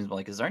those games, I'm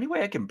like, is there any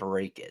way I can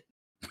break it?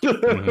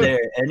 Is there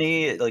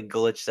any like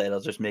glitch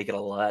that'll just make it a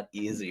lot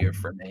easier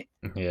for me?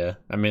 Yeah,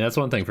 I mean that's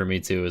one thing for me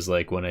too, is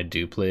like when I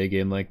do play a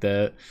game like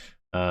that,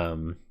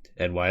 and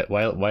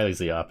Wiley's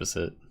the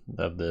opposite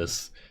of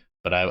this,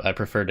 but I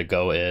prefer to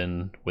go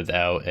in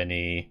without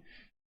any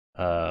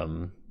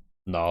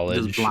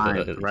knowledge.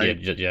 blind, right?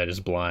 Yeah,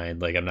 just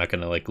blind. Like I'm not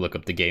gonna like look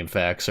up the game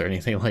facts or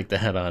anything like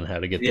that on how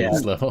to get through Yeah.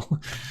 this level.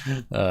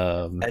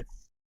 That's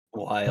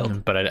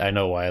wild. But I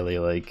know Wiley,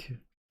 like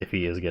if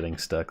he is getting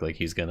stuck, like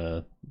he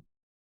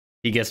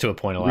gets to a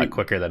point a lot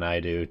quicker than I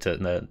do to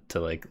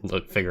like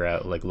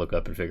look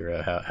up and figure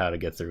out how to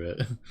get through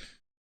it.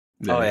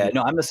 Oh yeah,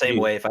 no, I'm the same he-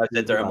 way. If I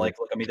sit there, I'm blind. like,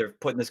 look, I'm either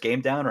putting this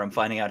game down or I'm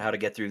finding out how to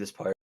get through this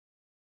part.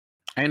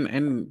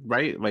 And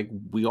right, like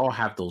we all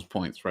have those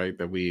points, right?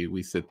 That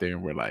we sit there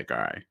and we're like, all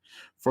right.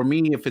 For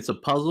me, if it's a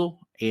puzzle,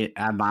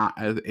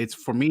 it's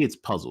for me, it's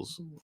puzzles.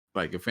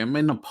 Like if I'm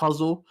in a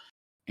puzzle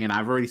and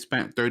I've already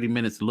spent 30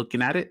 minutes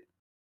looking at it,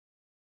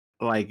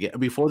 like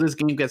before this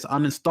game gets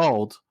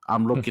uninstalled,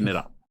 I'm looking it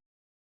up.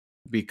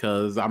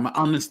 Because I'm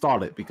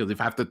uninstall it. Because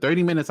if after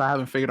 30 minutes I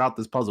haven't figured out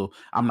this puzzle,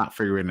 I'm not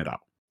figuring it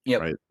out.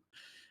 Yep.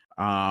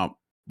 Right.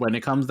 When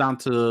it comes down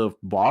to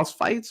boss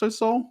fights or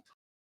so,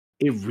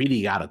 it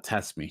really gotta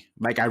test me.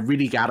 Like I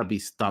really gotta be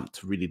stumped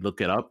to really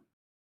look it up.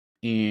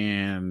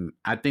 And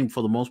I think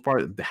for the most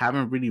part, they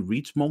haven't really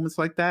reached moments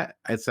like that,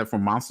 except for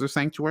Monster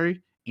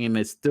Sanctuary, and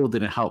it still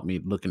didn't help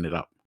me looking it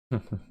up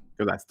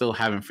because I still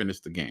haven't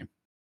finished the game.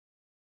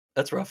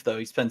 That's rough though.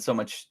 You spend so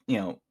much,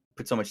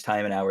 put so much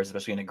time and hours,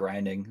 especially into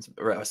grinding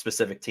a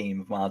specific team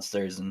of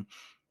monsters, and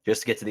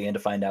just to get to the end to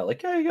find out,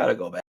 like, yeah, you gotta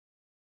go back.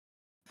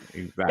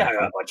 Exactly. Yeah, I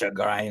got a bunch of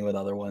grinding with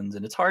other ones,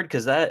 and it's hard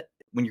because that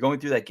when you're going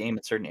through that game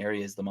in certain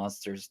areas, the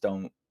monsters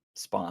don't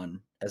spawn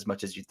as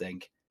much as you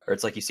think, or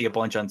it's like you see a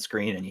bunch on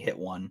screen and you hit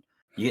one,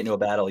 you get into a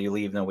battle, you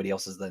leave, nobody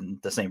else is in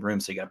the same room,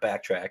 so you got to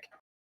backtrack.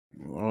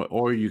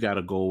 Or you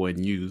gotta go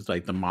and use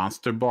like the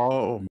monster ball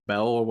or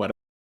bell or whatever,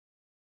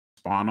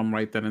 spawn them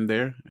right then and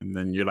there, and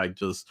then you're like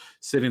just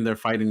sitting there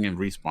fighting and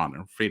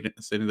respawning,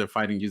 sitting there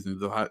fighting using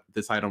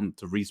this item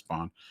to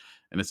respawn,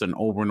 and it's an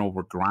over and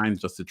over grind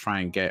just to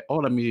try and get.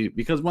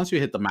 Because once you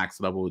hit the max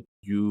level,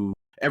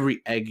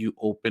 every egg you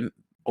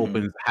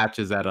opens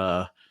hatches at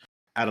a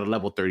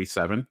level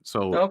 37,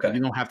 so Okay. you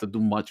don't have to do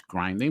much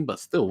grinding. But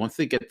still, once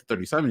they get to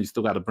 37, you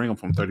still got to bring them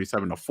from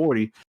 37 to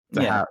 40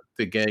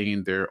 to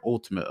gain their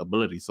ultimate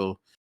ability. So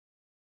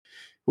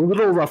it was a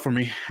little rough for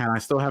me, and I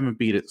still haven't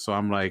beat it. So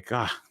I'm like,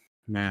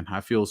 man, I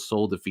feel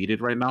so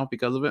defeated right now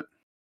because of it.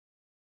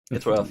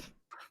 It's rough.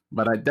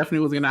 But I definitely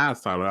was gonna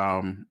ask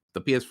Tyler,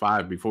 the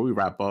PS5 before we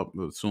wrap up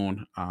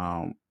soon.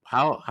 How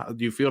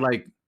do you feel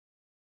like?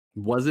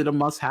 Was it a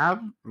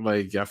must-have?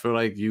 Like I feel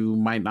like you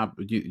might not.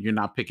 You're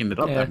not picking it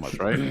up that much,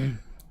 right?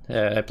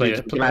 Yeah, I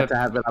Glad to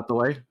have it out the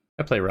way.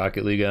 I play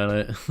Rocket League on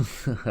it.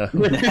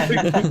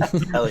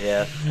 Hell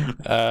yeah.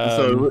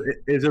 So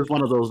it's just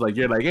one of those like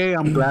you're like, hey,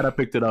 I'm glad I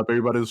picked it up.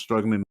 Everybody's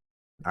struggling.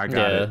 I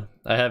got it.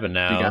 I have it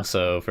now.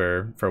 So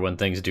for when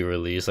things do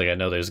release, like I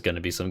know there's going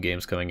to be some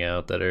games coming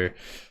out that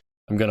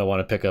I'm going to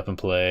want to pick up and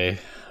play.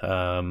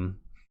 I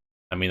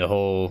mean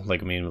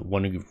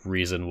one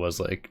reason was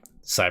like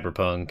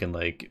Cyberpunk and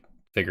like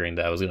figuring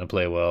that I was going to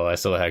play well. I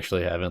still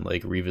actually haven't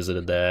like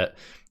revisited that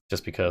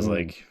just because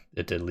like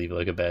it did leave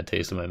like a bad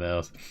taste in my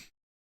mouth.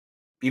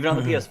 Even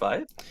on the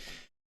PS5?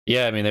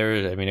 Yeah, I mean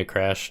it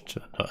crashed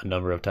a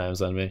number of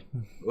times on me.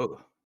 Whoa.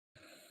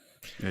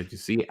 Yeah, you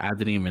see, I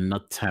didn't even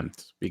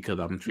attempt because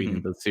I'm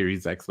treating the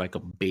Series X like a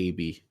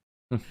baby.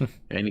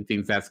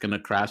 Anything that's gonna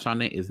crash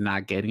on it is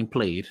not getting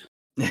played.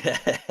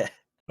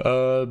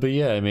 But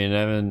yeah, I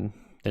mean,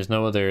 there's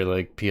no other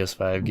like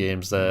PS5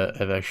 games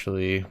that I've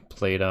actually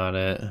played on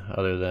it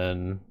other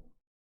than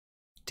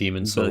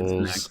Demon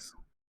Souls.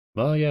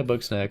 Well, yeah,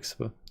 Bugsnax.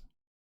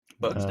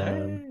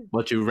 Bugsnax.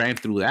 But you ran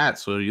through that,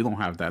 so you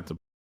don't have that to.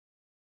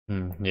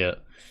 Yeah.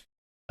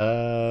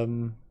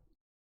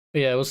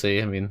 Yeah, we'll see.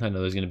 I mean, I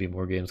know there's going to be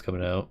more games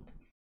coming out.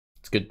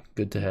 It's good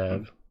to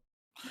have.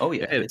 Oh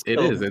yeah, it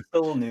still, is. It's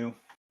still new.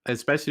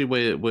 Especially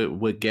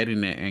with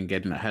getting it and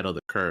getting ahead of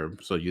the curve,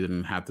 so you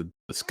didn't have the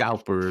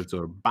scalpers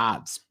or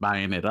bots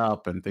buying it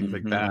up and things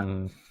like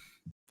that.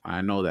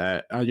 I know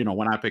that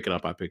when I pick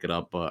it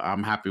up, but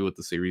I'm happy with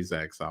the Series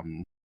X.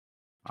 I'm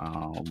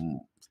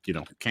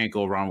can't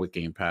go wrong with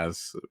Game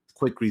Pass.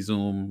 Quick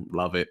resume,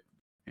 love it,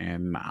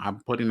 and I'm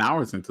putting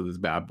hours into this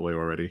bad boy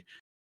already.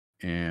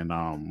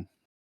 And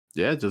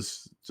yeah,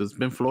 just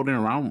been floating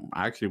around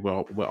actually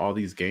with all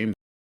these games.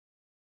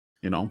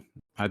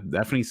 I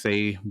definitely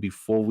say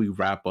before we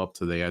wrap up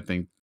today, I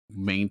think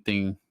main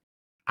thing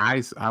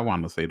I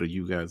want to say to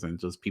you guys and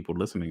just people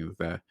listening is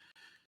that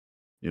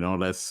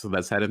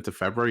let's head into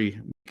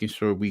February, making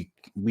sure we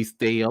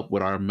stay up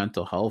with our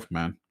mental health,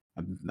 man.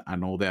 I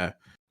know that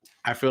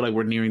I feel like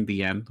we're nearing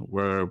the end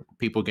where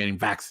people getting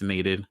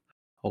vaccinated.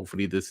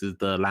 Hopefully this is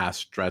the last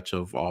stretch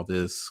of all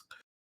this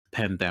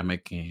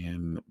pandemic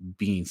and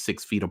being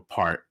 6 feet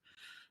apart.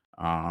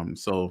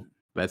 So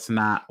let's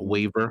not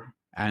waver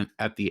and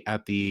at the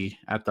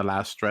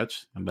last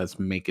stretch, and let's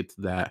make it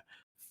to that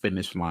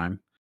finish line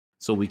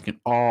so we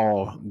can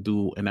all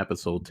do an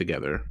episode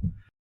together.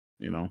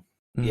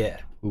 Yeah,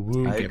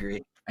 I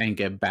agree. And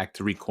get back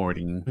to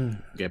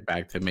recording, get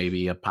back to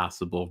maybe a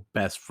possible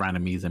best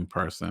frenemies in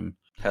person.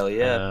 Hell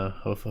yeah.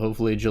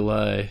 Hopefully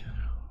July.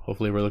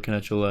 Hopefully we're looking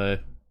at July.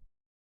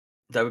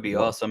 That would be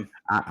Well, awesome.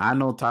 I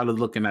know Tyler's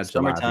looking at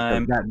July because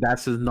Summertime.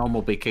 that's his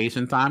normal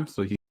vacation time,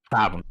 so he's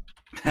traveling.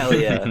 Hell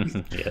yeah.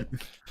 Yeah.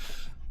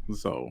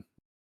 So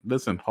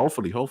listen,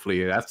 hopefully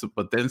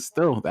but then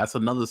still that's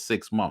another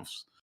 6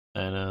 months.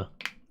 I know.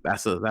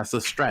 That's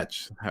a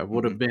stretch. That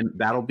would have been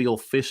that'll be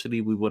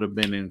officially we would have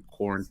been in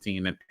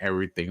quarantine and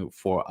everything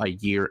for a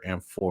year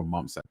and 4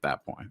 months at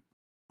that point.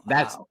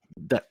 That's Wow.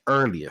 the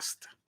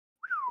earliest,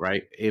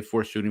 right? If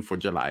we're shooting for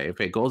July. If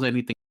it goes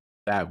anything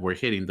that we're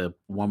hitting the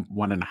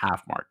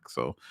 1.5 mark.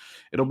 So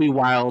it'll be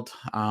wild.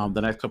 The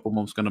next couple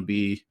months gonna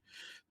be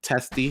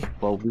testy,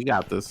 but we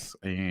got this,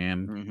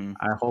 and Mhm.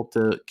 I hope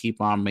to keep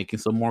on making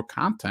some more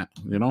content,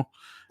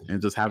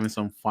 and just having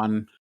some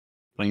fun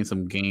playing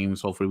some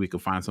games. Hopefully we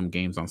could find some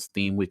games on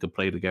Steam we could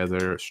play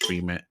together,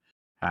 stream it,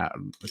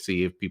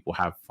 see if people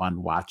have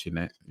fun watching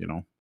it.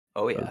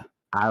 Oh yeah.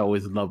 I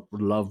always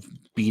love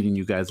beating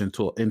you guys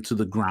into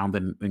the ground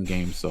in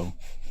games. So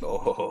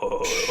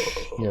Oh.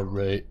 Yeah,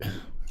 right.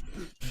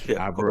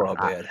 Yeah. I've, Oh,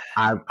 I,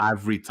 man.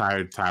 I've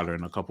retired Tyler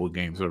in a couple of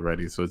games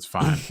already, so it's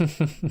fine.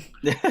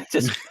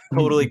 Just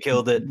totally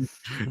killed it.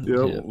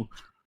 Yep.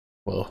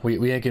 Well,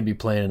 we ain't gonna be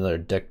playing another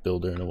deck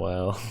builder in a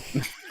while.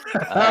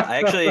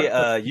 I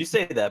actually, you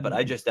say that, but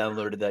I just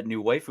downloaded that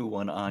new waifu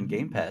one on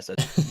Game Pass.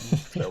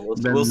 So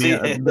we'll see.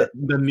 The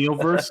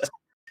Neoverse.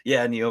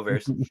 Yeah,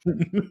 Neoverse.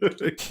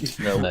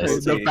 No, Nice.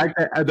 we'll see.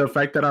 The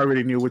fact that I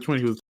already knew which one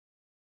he was.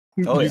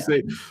 Oh, you yeah.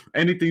 say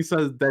anything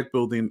says deck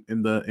building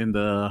in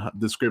the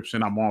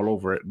description, I'm all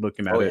over it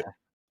looking at Oh it. yeah.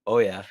 Oh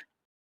yeah.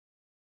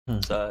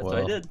 So I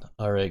Well, did.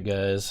 all right,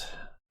 guys.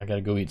 I gotta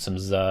go eat some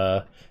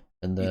za,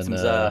 and Eat then some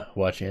za.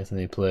 watch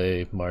Anthony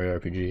play Mario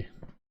RPG.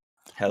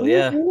 Hell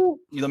yeah. Woo-hoo.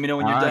 You let me know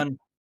when you're All right. done.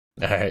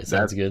 All right,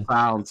 sounds good.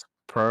 Sounds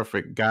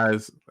perfect,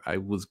 guys.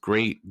 It was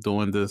great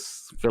doing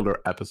this filler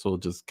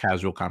episode, just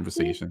casual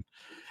conversation.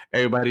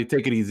 Everybody,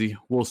 take it easy.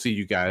 We'll see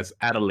you guys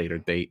at a later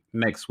date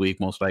next week,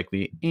 most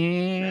likely.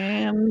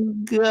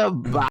 And goodbye.